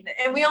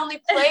 And we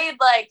only played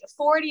like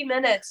 40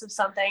 minutes of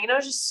something. And it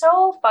was just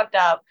so fucked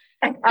up.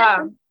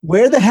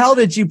 Where the hell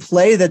did you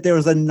play that there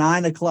was a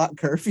 9 o'clock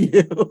curfew?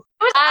 It was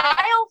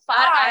aisle 5.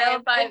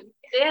 Aisle 5.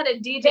 They had a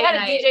DJ. They had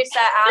night. a DJ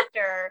set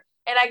after.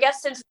 And I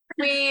guess since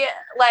we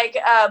like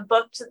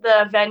booked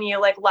the venue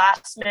like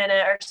last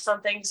minute or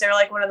something, because they were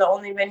like one of the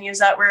only venues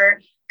that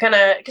were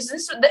gonna,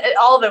 because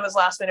all of it was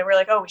last minute. We were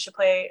like, oh, we should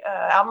play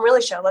album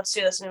release show. Let's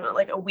do this in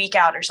like a week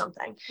out or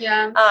something.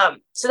 Yeah.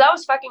 So that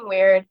was fucking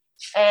weird.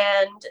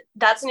 And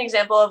that's an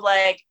example of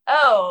like,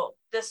 oh,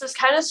 this is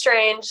kind of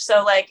strange.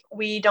 So like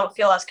we don't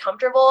feel as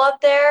comfortable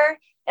up there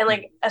and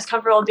like as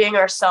comfortable being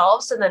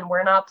ourselves. And then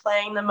we're not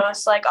playing the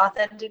most like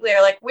authentically,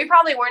 or like we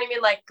probably weren't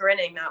even like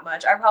grinning that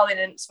much. I probably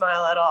didn't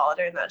smile at all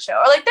during that show.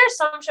 Or like there's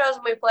some shows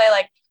when we play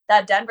like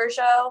that Denver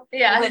show.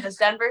 Yeah. We played this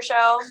Denver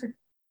show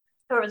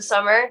over the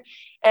summer.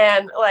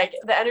 And like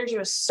the energy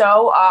was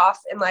so off,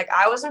 and like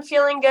I wasn't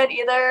feeling good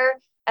either.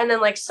 And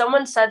then like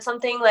someone said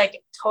something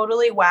like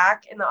totally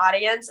whack in the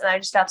audience, and I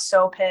just got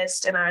so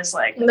pissed. And I was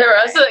like, the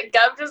rest of it,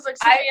 Gov just looks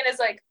at me and is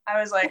like,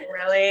 I was like,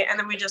 really? And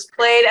then we just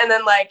played, and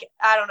then like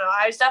I don't know,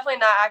 I was definitely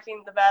not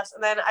acting the best.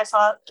 And then I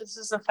saw, this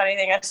is a funny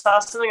thing, I saw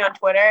something on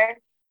Twitter,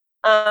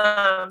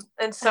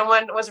 and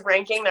someone was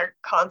ranking their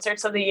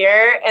concerts of the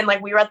year, and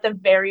like we were at the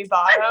very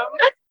bottom.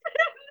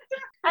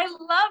 I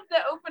love the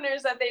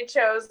openers that they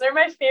chose. They're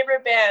my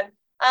favorite band.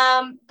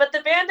 But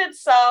the band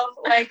itself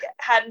like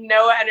had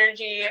no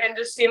energy and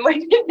just seemed like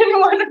they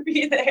didn't want to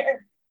be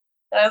there.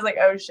 And I was like,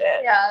 oh shit.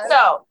 Yeah.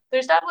 So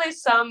there's definitely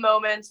some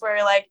moments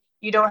where like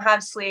you don't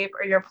have sleep,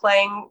 or you're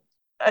playing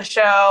a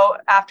show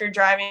after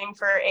driving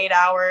for 8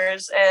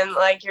 hours and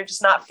like you're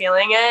just not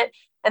feeling it.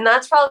 And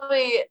that's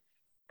probably,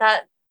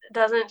 that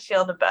doesn't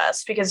feel the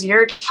best because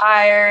you're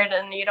tired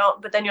and you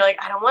don't, but then you're like,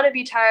 I don't want to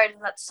be tired, and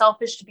that's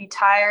selfish to be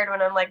tired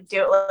when I'm like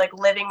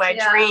living my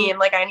dream.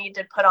 Like I need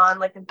to put on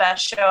like the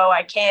best show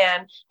I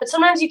can, but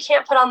sometimes you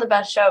can't put on the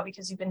best show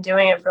because you've been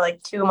doing it for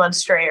like 2 months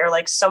straight, or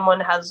like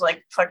someone has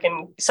like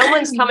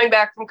someone's coming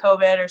back from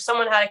COVID, or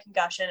someone had a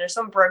concussion, or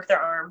someone broke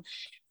their arm,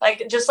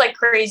 like just like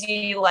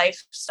crazy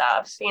life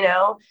stuff, you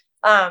know.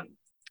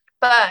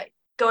 But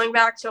going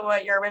back to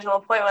what your original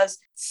point was,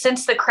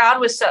 since the crowd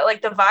was so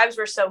like the vibes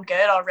were so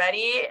good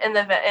already at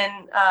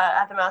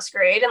the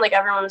Masquerade, and like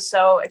everyone was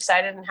so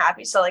excited and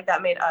happy, so like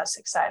that made us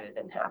excited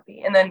and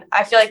happy. And then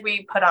I feel like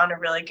we put on a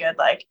really good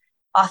like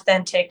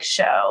authentic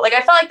show. Like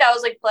I felt like that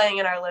was like playing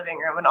in our living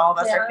room, and all of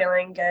us are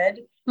feeling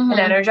good and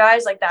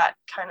energized. Like that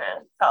kind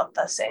of felt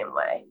the same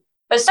way.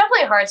 But it's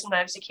definitely hard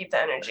sometimes to keep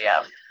the energy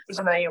up.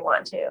 even though you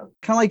want to.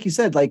 Kind of like you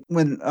said, like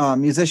when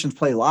musicians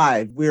play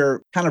live,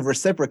 we're kind of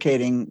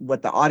reciprocating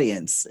what the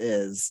audience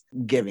is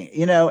giving,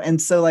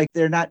 and so like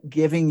they're not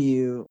giving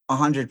you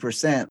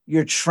 100%.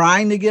 You're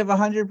trying to give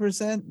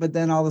 100%, but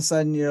then all of a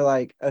sudden you're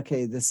like,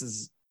 okay, this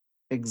is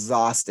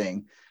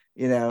exhausting,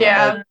 Yeah.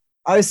 Like,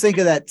 I always think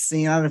of that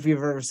scene. I don't know if you've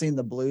ever seen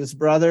the Blues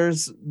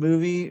Brothers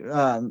movie,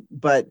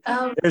 but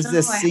there's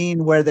this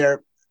scene where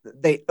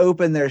they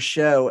open their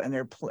show and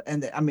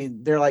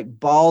they're like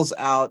balls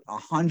out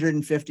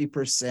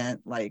 150%,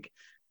 like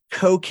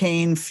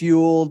cocaine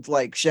fueled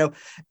like show,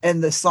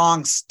 and the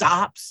song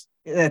stops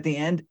at the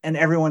end and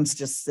everyone's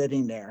just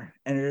sitting there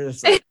and you're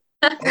just like,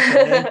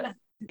 okay.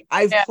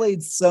 I've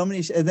played so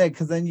many and then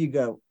because then you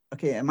go,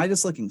 okay, am I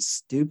just looking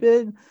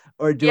stupid,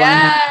 or do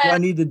I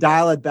need to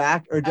dial it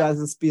back, or does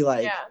this be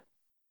like,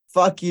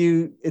 fuck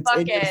you, it's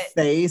in your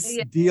face,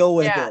 deal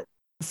with it?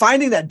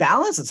 Finding that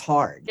balance is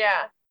hard.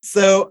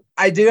 So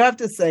I do have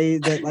to say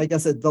that, like I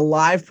said, the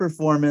live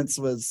performance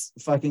was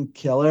fucking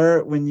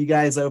killer. When you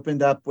guys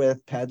opened up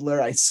with Peddler,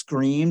 I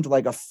screamed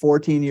like a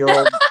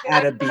 14-year-old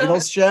at a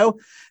Beatles show.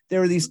 There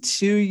were these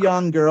two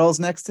young girls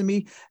next to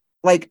me.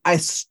 Like I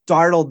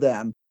startled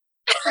them.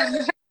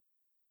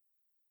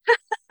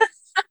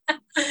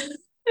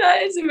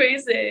 That is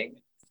amazing.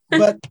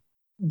 But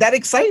that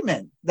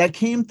excitement that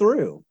came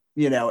through,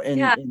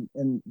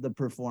 in the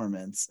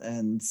performance.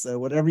 And so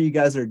whatever you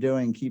guys are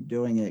doing, keep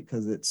doing it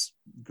because it's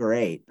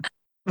great.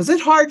 Was it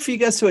hard for you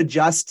guys to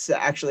adjust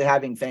to actually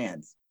having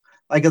fans?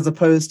 Like as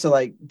opposed to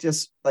like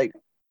just like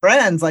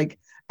friends, like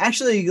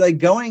actually like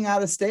going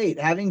out of state,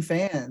 having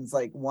fans,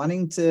 like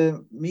wanting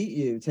to meet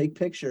you, take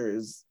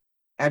pictures,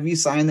 have you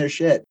sign their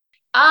shit?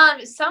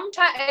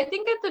 Sometimes I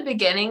think at the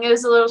beginning it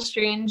was a little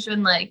strange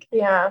when like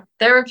there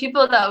were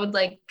people that would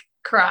like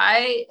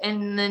cry,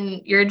 and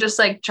then you're just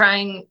like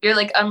you're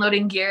like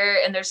unloading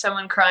gear and there's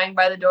someone crying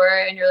by the door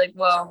and you're like,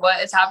 whoa,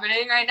 what is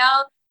happening right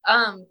now?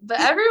 But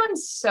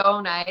everyone's so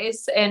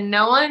nice, and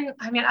no one,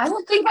 I mean, I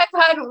don't think I've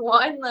had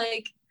one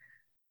like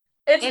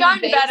it's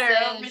gotten better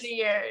over the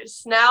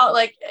years. Now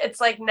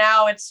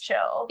now it's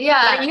chill.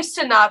 But it used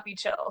to not be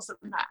chill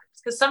sometimes,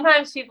 because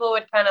sometimes people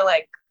would kind of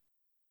like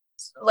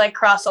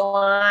cross a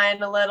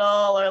line a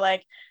little, or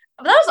like,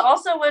 but that was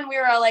also when we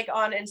were like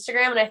on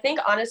Instagram, and I think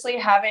honestly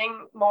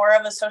having more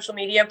of a social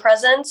media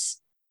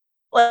presence,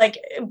 like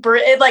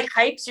it like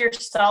hypes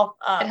yourself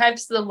up. It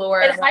hypes the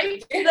lore. It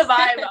hypes the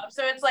vibe up.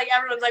 So it's like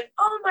everyone's like,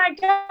 oh my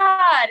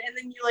god, and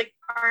then you like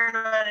aren't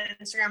on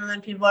Instagram, and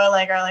then people are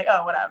like,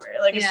 oh whatever,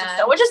 like it's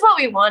just which is what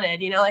we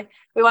wanted, like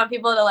we want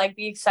people to like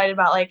be excited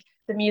about like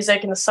the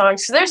music and the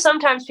songs. So there's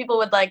sometimes people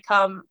would like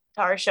come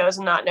to our shows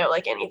and not know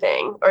like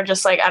anything, or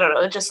just like I don't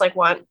know, just like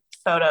want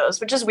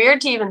photos, which is weird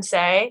to even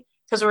say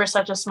because we're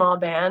such a small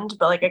band,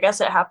 but like I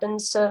guess it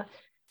happens to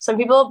some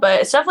people.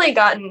 But it's definitely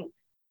gotten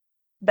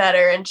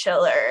better and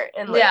chiller,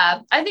 and like,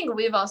 I think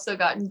we've also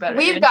gotten better.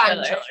 We've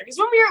gotten chiller because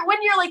when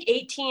you're like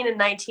 18 and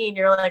 19,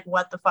 you're like,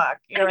 what the fuck?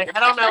 You're like, I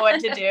don't know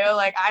what to do.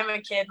 Like I'm a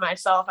kid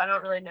myself. I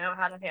don't really know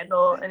how to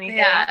handle anything.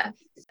 Yeah,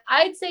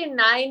 I'd say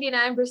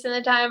 99% of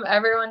the time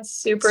everyone's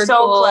super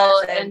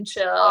cool and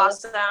chill,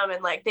 awesome,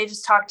 and like they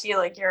just talk to you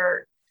like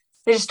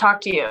they just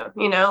talk to you,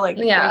 like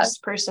this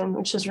person,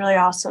 which is really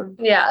awesome.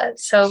 Yeah,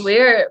 so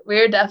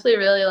we're definitely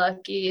really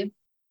lucky.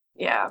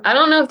 Yeah, I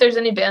don't know if there's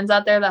any bands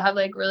out there that have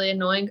like really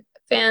annoying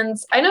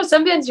fans. I know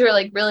some bands who are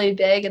like really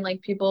big and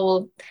like people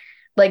will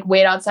like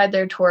wait outside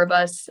their tour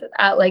bus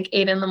at like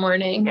 8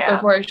 a.m.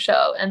 before a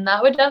show, and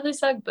that would definitely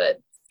suck, but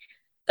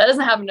that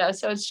doesn't happen to us,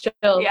 so it's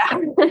chill.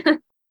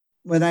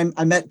 When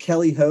I met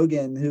Kelly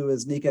Hogan, who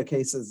was Nico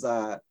Case's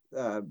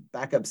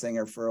backup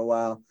singer for a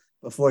while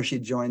before she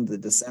joined the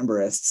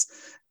Decemberists,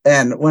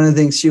 and one of the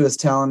things she was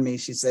telling me,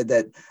 she said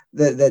that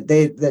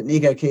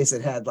Nico Case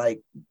had like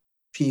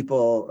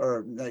people,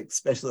 or like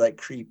especially like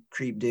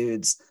creep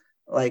dudes,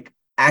 like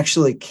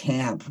actually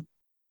camp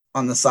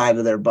on the side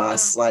of their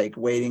bus, like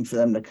waiting for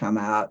them to come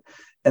out,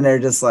 and they're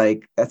just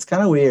like, that's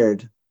kind of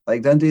weird,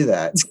 like don't do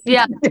that.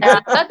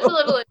 That's a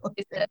little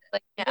invasive.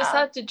 Like you just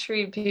have to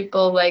treat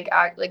people like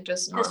act like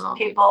just normal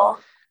people.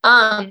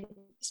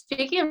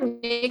 Speaking of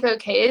Nico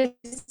Case,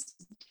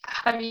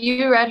 have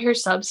you read her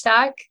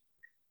Substack?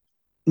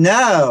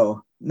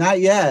 No, not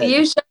yet.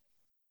 You should.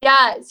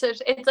 Yeah, so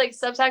it's like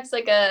Substack's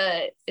like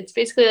it's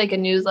basically like a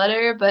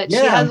newsletter, but she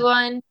has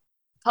one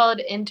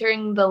called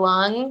Entering the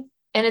Lung,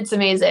 and it's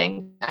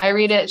amazing. I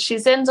read it. She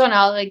sends one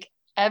out like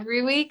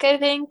every week, I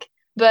think,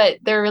 but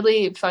they're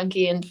really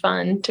funky and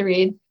fun to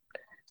read.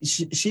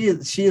 She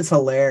is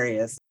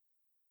hilarious.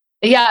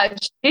 Yeah,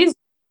 she's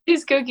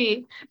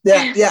kooky.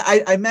 Yeah.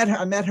 I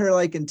met her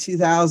like in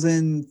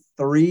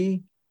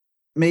 2003,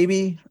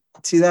 maybe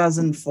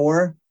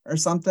 2004 or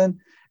something,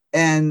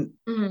 and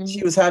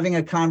she was having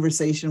a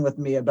conversation with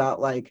me about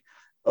like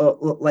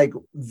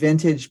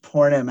vintage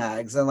porno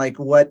mags and like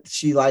what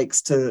she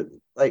likes to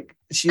like.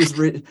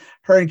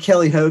 Her and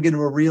Kelly Hogan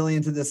were really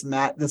into this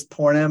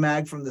porno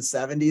mag from the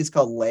 70s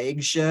called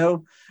Leg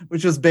Show,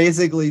 which was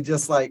basically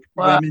just like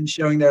women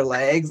showing their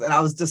legs, and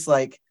I was just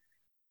like,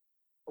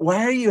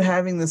 why are you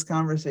having this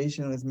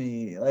conversation with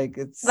me? Like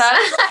it's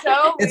That's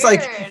so it's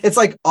weird.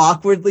 like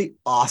awkwardly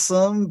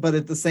awesome, but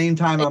at the same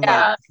time I'm like,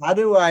 Yeah. how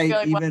do I You're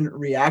like, what? even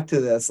react to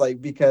this? Like,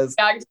 because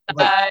Back to like,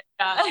 that,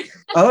 yeah.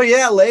 oh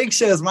yeah, leg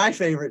show is my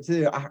favorite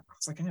too. I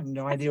was like, I have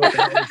no idea what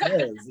the hell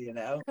this is, you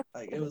know?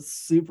 Like it was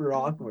super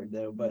awkward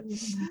though. But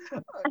and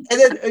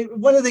then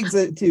one of the things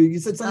that too, you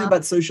said something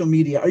about social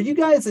media. Are you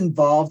guys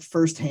involved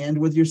firsthand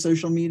with your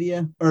social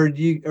media, or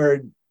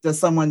does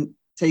someone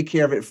take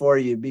care of it for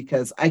you?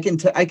 Because I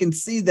can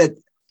see that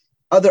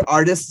other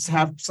artists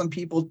have some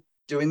people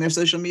doing their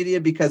social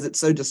media because it's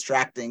so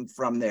distracting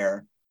from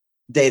their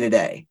day to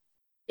day.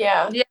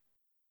 Yeah.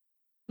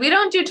 We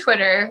don't do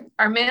Twitter.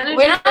 Our manager.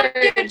 We don't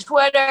do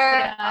Twitter.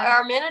 Yeah.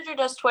 Our manager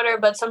does Twitter,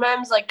 but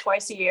sometimes like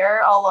twice a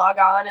year I'll log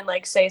on and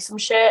like say some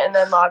shit and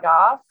then log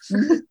off.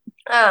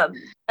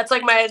 That's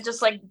like my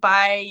just like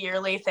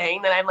bi-yearly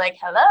thing that I'm like,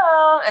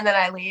 hello, and then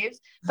I leave.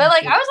 But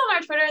like I was on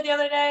our Twitter the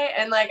other day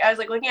and like I was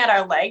like looking at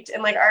our liked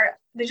and like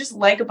they just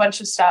like a bunch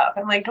of stuff.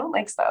 I'm like, don't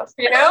like stuff,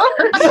 you know?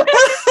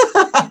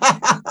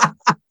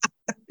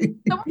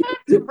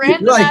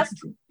 Random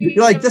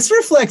you're like, this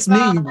reflects me,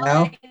 you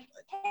know? Like,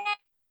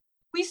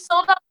 we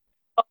sold out.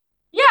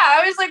 Yeah,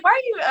 I was like,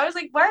 why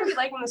are you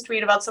liking this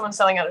tweet about someone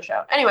selling out a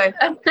show? Anyway,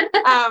 but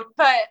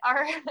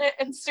our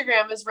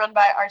Instagram is run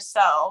by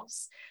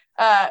ourselves.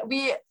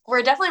 We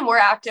were definitely more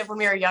active when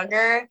we were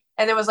younger,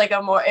 and I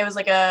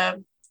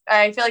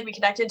feel like we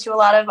connected to a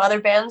lot of other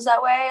bands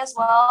that way as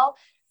well.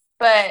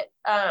 But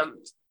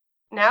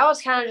now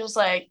it's kind of just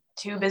like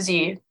too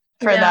busy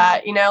for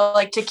that, you know,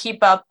 like to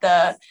keep up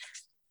the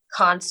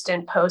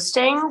constant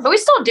posting, but we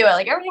still do it.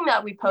 Like everything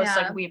that we post,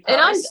 like we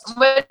post. And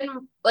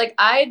when like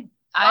I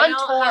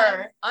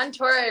on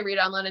tour, I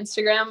re-download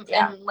Instagram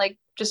and like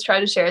just try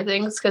to share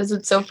things because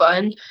it's so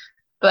fun.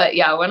 But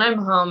yeah, when I'm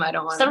home, I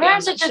don't want to.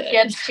 Sometimes it just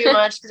gets too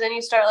much because then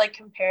you start like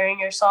comparing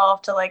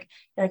yourself to like,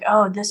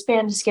 oh, this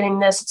band is getting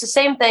this. It's the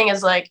same thing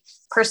as like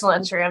personal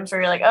Instagrams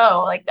where you're like,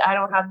 oh, like I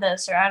don't have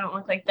this, or I don't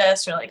look like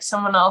this, or like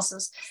someone else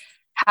is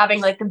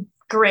having like the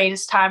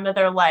greatest time of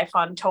their life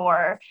on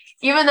tour,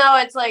 even though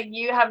it's like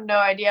you have no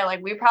idea.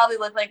 Like we probably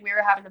look like we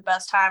were having the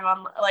best time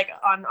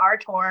on our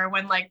tour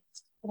when like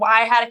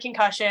I had a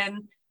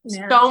concussion.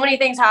 So many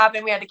things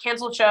happened. We had to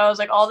cancel shows,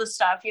 like all this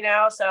stuff, you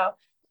know. So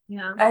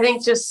yeah, I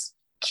think just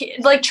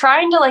like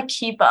trying to like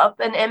keep up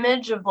an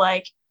image of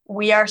like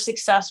we are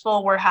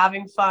successful, we're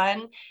having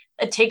fun.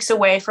 It takes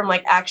away from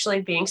like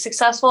actually being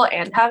successful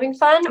and having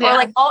fun. Or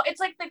like it's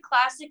like the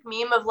classic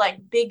meme of like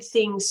big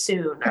things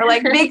soon, or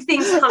like big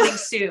things coming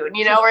soon,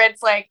 you know, where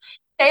it's like,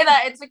 say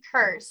that it's a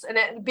curse and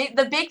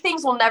the big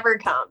things will never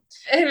come.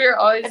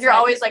 If you're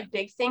always like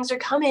big things are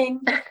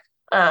coming.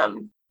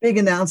 Big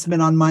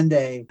announcement on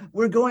Monday.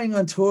 We're going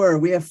on tour.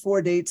 We have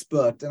 4 dates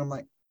booked. And I'm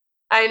like,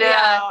 I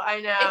know.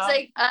 It's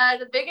like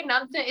the big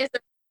announcement is the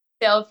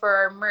sale for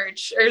our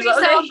merch or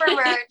something. Sale for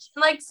merch.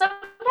 Like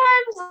sometimes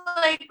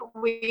like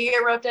we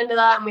get roped into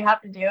that and we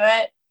have to do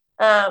it.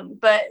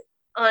 But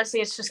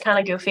honestly, it's just kind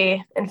of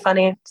goofy and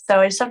funny.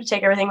 So I just have to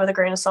take everything with a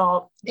grain of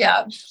salt.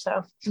 Yeah.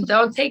 So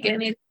don't take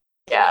any.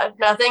 Yeah,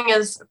 nothing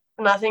is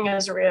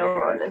real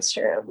on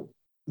Instagram.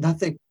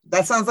 Nothing.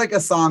 That sounds like a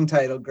song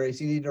title,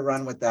 Grace. You need to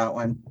run with that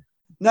one.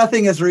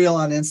 Nothing is real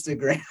on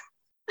Instagram.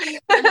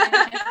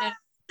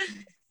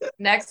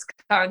 Next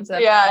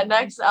concept. Yeah,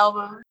 next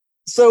album.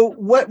 So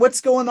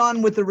what's going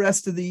on with the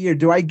rest of the year?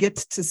 Do I get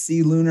to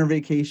see Lunar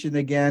Vacation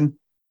again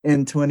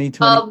in 2020?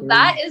 Well,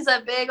 that is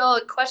a big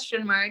old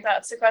question mark.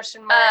 That's a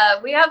question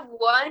mark. We have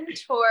one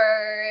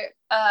tour.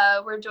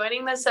 We're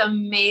joining this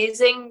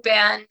amazing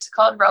band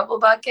called Rubble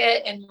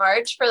Bucket in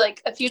March for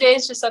like a few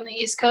days, just on the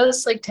East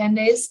Coast, like 10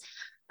 days.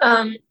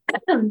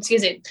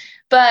 Excuse me.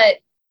 But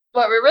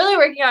what we're really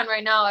working on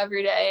right now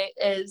every day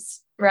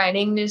is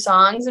writing new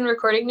songs and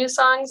recording new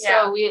songs.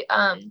 Yeah. So we,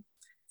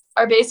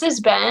 our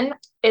bassist Ben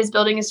is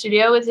building a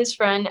studio with his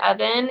friend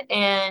Evan,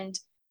 and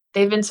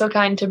they've been so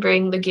kind to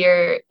bring the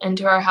gear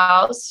into our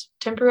house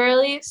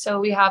temporarily. So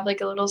we have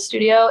like a little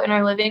studio in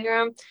our living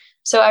room.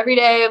 So every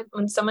day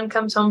when someone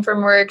comes home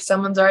from work,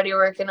 someone's already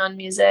working on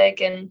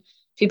music and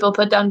people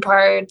put down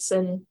parts,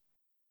 and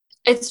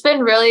it's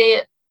been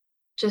really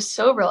just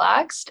so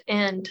relaxed,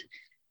 and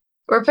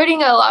we're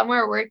putting a lot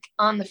more work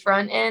on the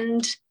front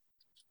end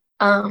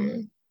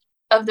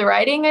of the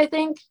writing, I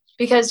think,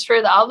 because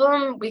for the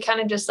album, we kind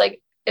of just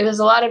like, it was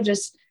a lot of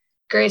just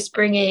Grace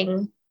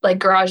bringing like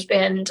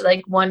GarageBand,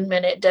 like 1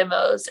 minute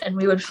demos, and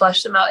we would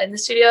flesh them out in the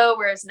studio.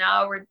 Whereas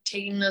now we're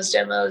taking those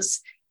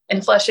demos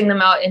and fleshing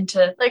them out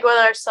into like with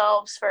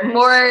ourselves first.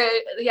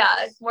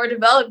 More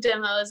developed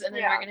demos. And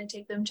then we're going to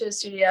take them to a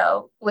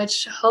studio,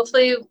 which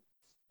hopefully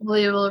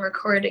we will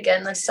record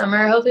again this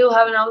summer. Hopefully we'll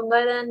have an album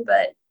by then,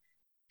 but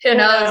who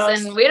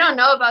knows? And we don't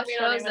know about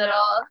shows at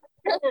all.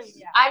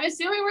 I'm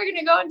assuming we're going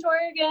to go on tour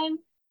again.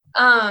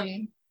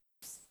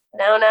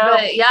 No.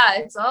 But yeah,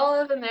 it's all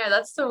up in there.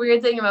 That's the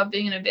weird thing about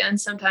being in a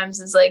band sometimes,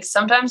 is like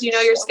sometimes you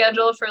know your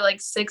schedule for like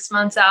 6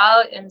 months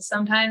out, and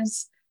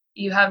sometimes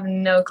you have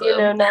no clue. You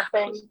know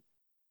nothing.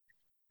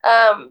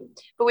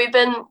 But we've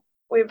been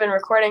we've been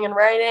recording and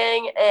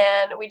writing,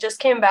 and we just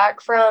came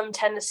back from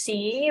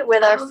Tennessee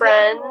with our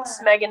friends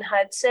Meg and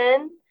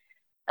Hudson.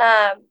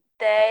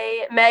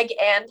 Meg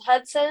and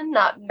Hudson,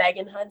 not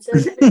Megan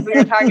Hudson. We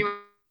were talking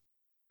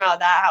about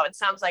that, how it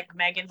sounds like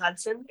Megan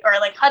Hudson, or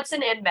like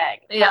Hudson and Meg.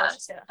 Yeah.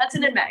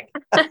 Hudson and Meg.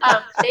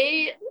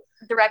 They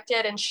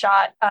directed and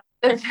shot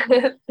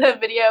the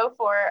video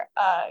for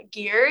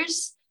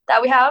Gears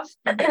that we have.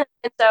 And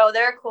so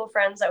they're cool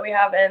friends that we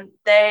have, and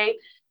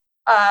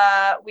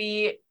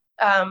we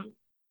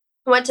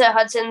went to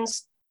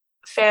Hudson's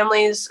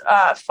family's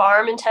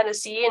farm in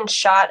Tennessee and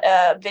shot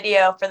a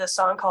video for the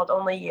song called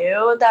Only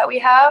You that we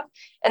have,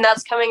 and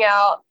that's coming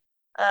out.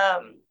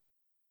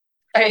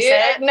 Can I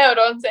say it? No,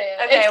 don't say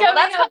it. Okay, It's well,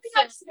 that's coming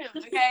coming up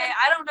soon. Okay,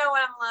 I don't know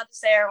what I'm allowed to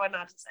say or what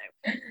not to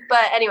say,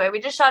 but anyway, we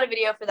just shot a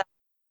video for that.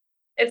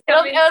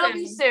 It'll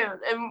be soon,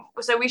 and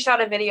so we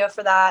shot a video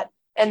for that,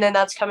 and then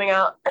that's coming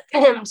out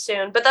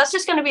soon. But that's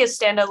just going to be a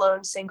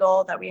standalone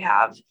single that we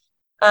have.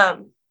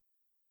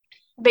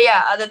 But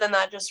yeah, other than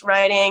that, just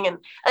writing, and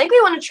I think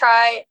we want to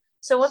try.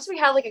 So once we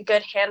have like a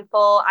good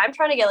handful, I'm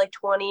trying to get like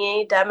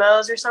 20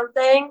 demos or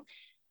something.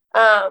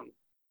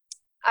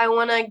 I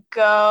want to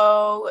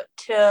go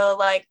to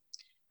like,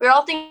 we're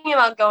all thinking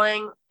about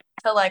going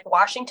to like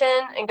Washington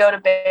and go to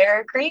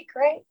Bear Creek,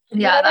 right?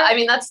 Yeah, I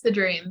mean, that's the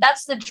dream.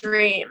 That's the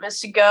dream,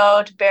 is to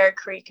go to Bear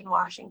Creek in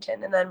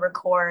Washington and then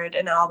record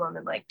an album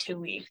in like 2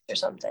 weeks or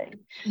something.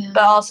 Yeah.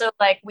 But also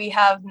like we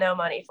have no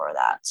money for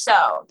that.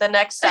 So the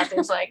next step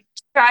is like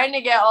trying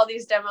to get all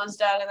these demos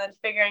done and then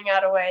figuring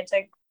out a way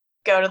to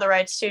go to the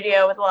right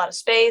studio with a lot of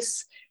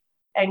space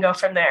and go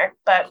from there.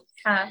 But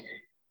I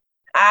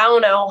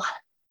don't know.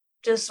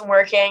 Just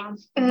working.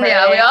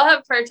 Yeah, we all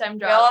have part-time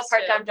jobs. We all have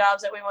part-time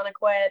jobs that we want to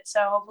quit. So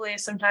hopefully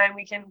sometime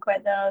we can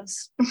quit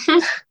those.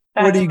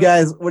 What do you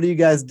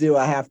guys do?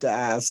 I have to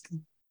ask.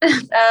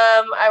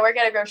 I work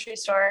at a grocery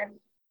store.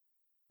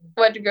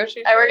 What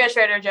grocery store? I work at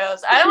Trader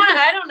Joe's. I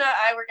don't know.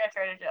 I work at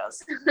Trader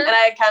Joe's and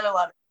I kind of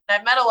love it.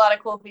 I've met a lot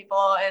of cool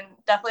people and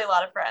definitely a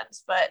lot of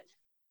friends, but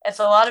it's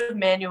a lot of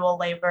manual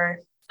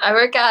labor. I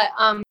work at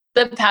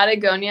the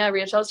Patagonia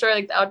retail store,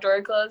 like the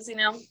outdoor clothes, you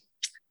know.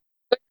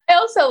 I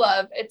also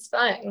love. It's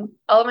fun.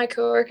 All of my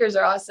coworkers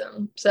are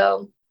awesome.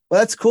 So well,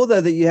 that's cool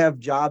though that you have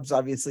jobs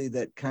obviously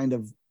that kind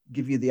of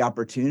give you the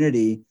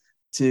opportunity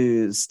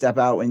to step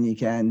out when you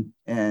can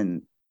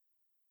and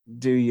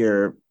do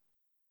your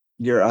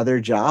other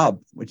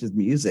job, which is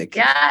music.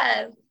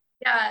 yeah,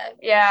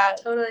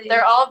 Totally.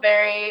 They're all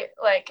very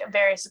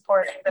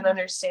supportive and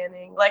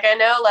understanding. Like I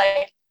know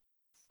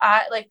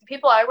the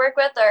people I work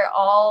with are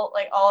all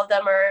of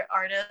them are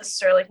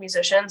artists or like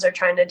musicians or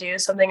trying to do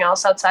something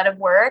else outside of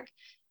work.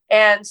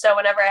 And so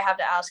whenever I have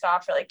to ask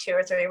off for like 2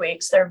 or 3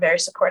 weeks, they're very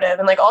supportive.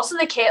 And like also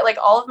they can't, like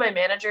all of my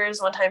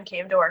managers one time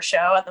came to our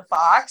show at the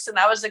Fox, and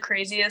that was the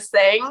craziest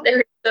thing.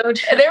 It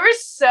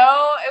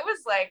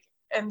was like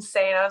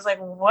insane. I was like,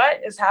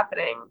 what is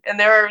happening? And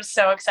they were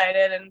so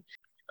excited and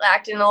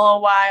acting a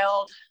little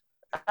wild.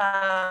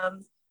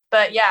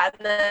 But yeah,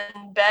 and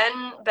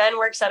then Ben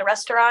works at a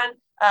restaurant.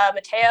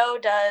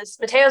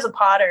 Mateo's a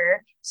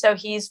potter, so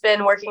he's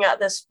been working at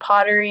this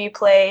pottery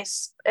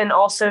place and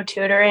also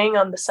tutoring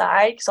on the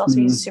side because also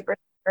he's super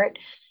smart.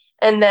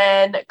 And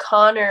then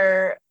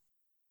Connor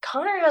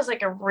has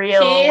like a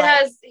real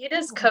he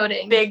does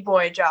coding, big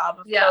boy job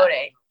of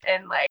coding,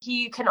 and like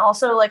he can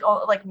also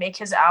like make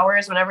his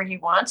hours whenever he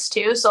wants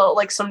to. So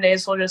like some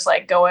days we'll just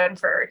like go in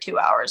for 2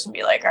 hours and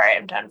be like, all right,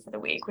 I'm done for the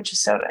week, which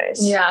is so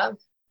nice. Yeah.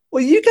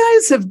 Well, you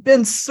guys have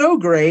been so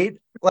great.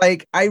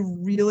 Like, I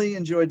really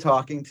enjoyed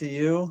talking to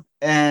you.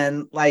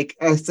 And like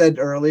I said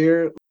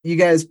earlier, you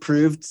guys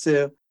proved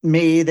to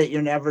me that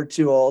you're never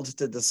too old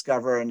to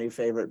discover a new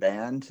favorite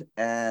band.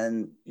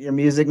 And your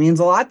music means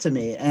a lot to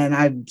me. And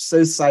I'm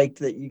so psyched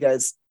that you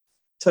guys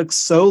took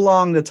so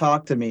long to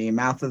talk to me,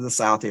 Mouth of the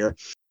South here.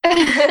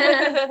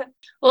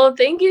 Well,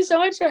 thank you so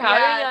much for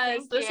having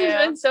us. This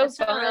has been so It's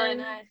fun. been really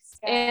nice.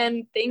 Yeah.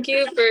 And thank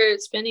you for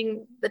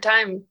spending the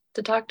time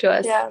to talk to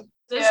us. Yeah.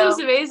 This is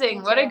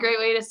amazing. What a great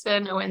way to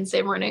spend a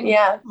Wednesday morning.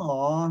 Yeah.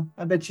 Aw,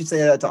 I bet you say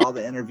that to all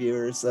the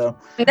interviewers. So,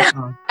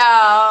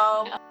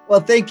 Oh.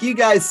 well, thank you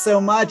guys so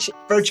much.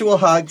 Virtual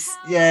hugs.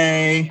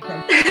 Yay.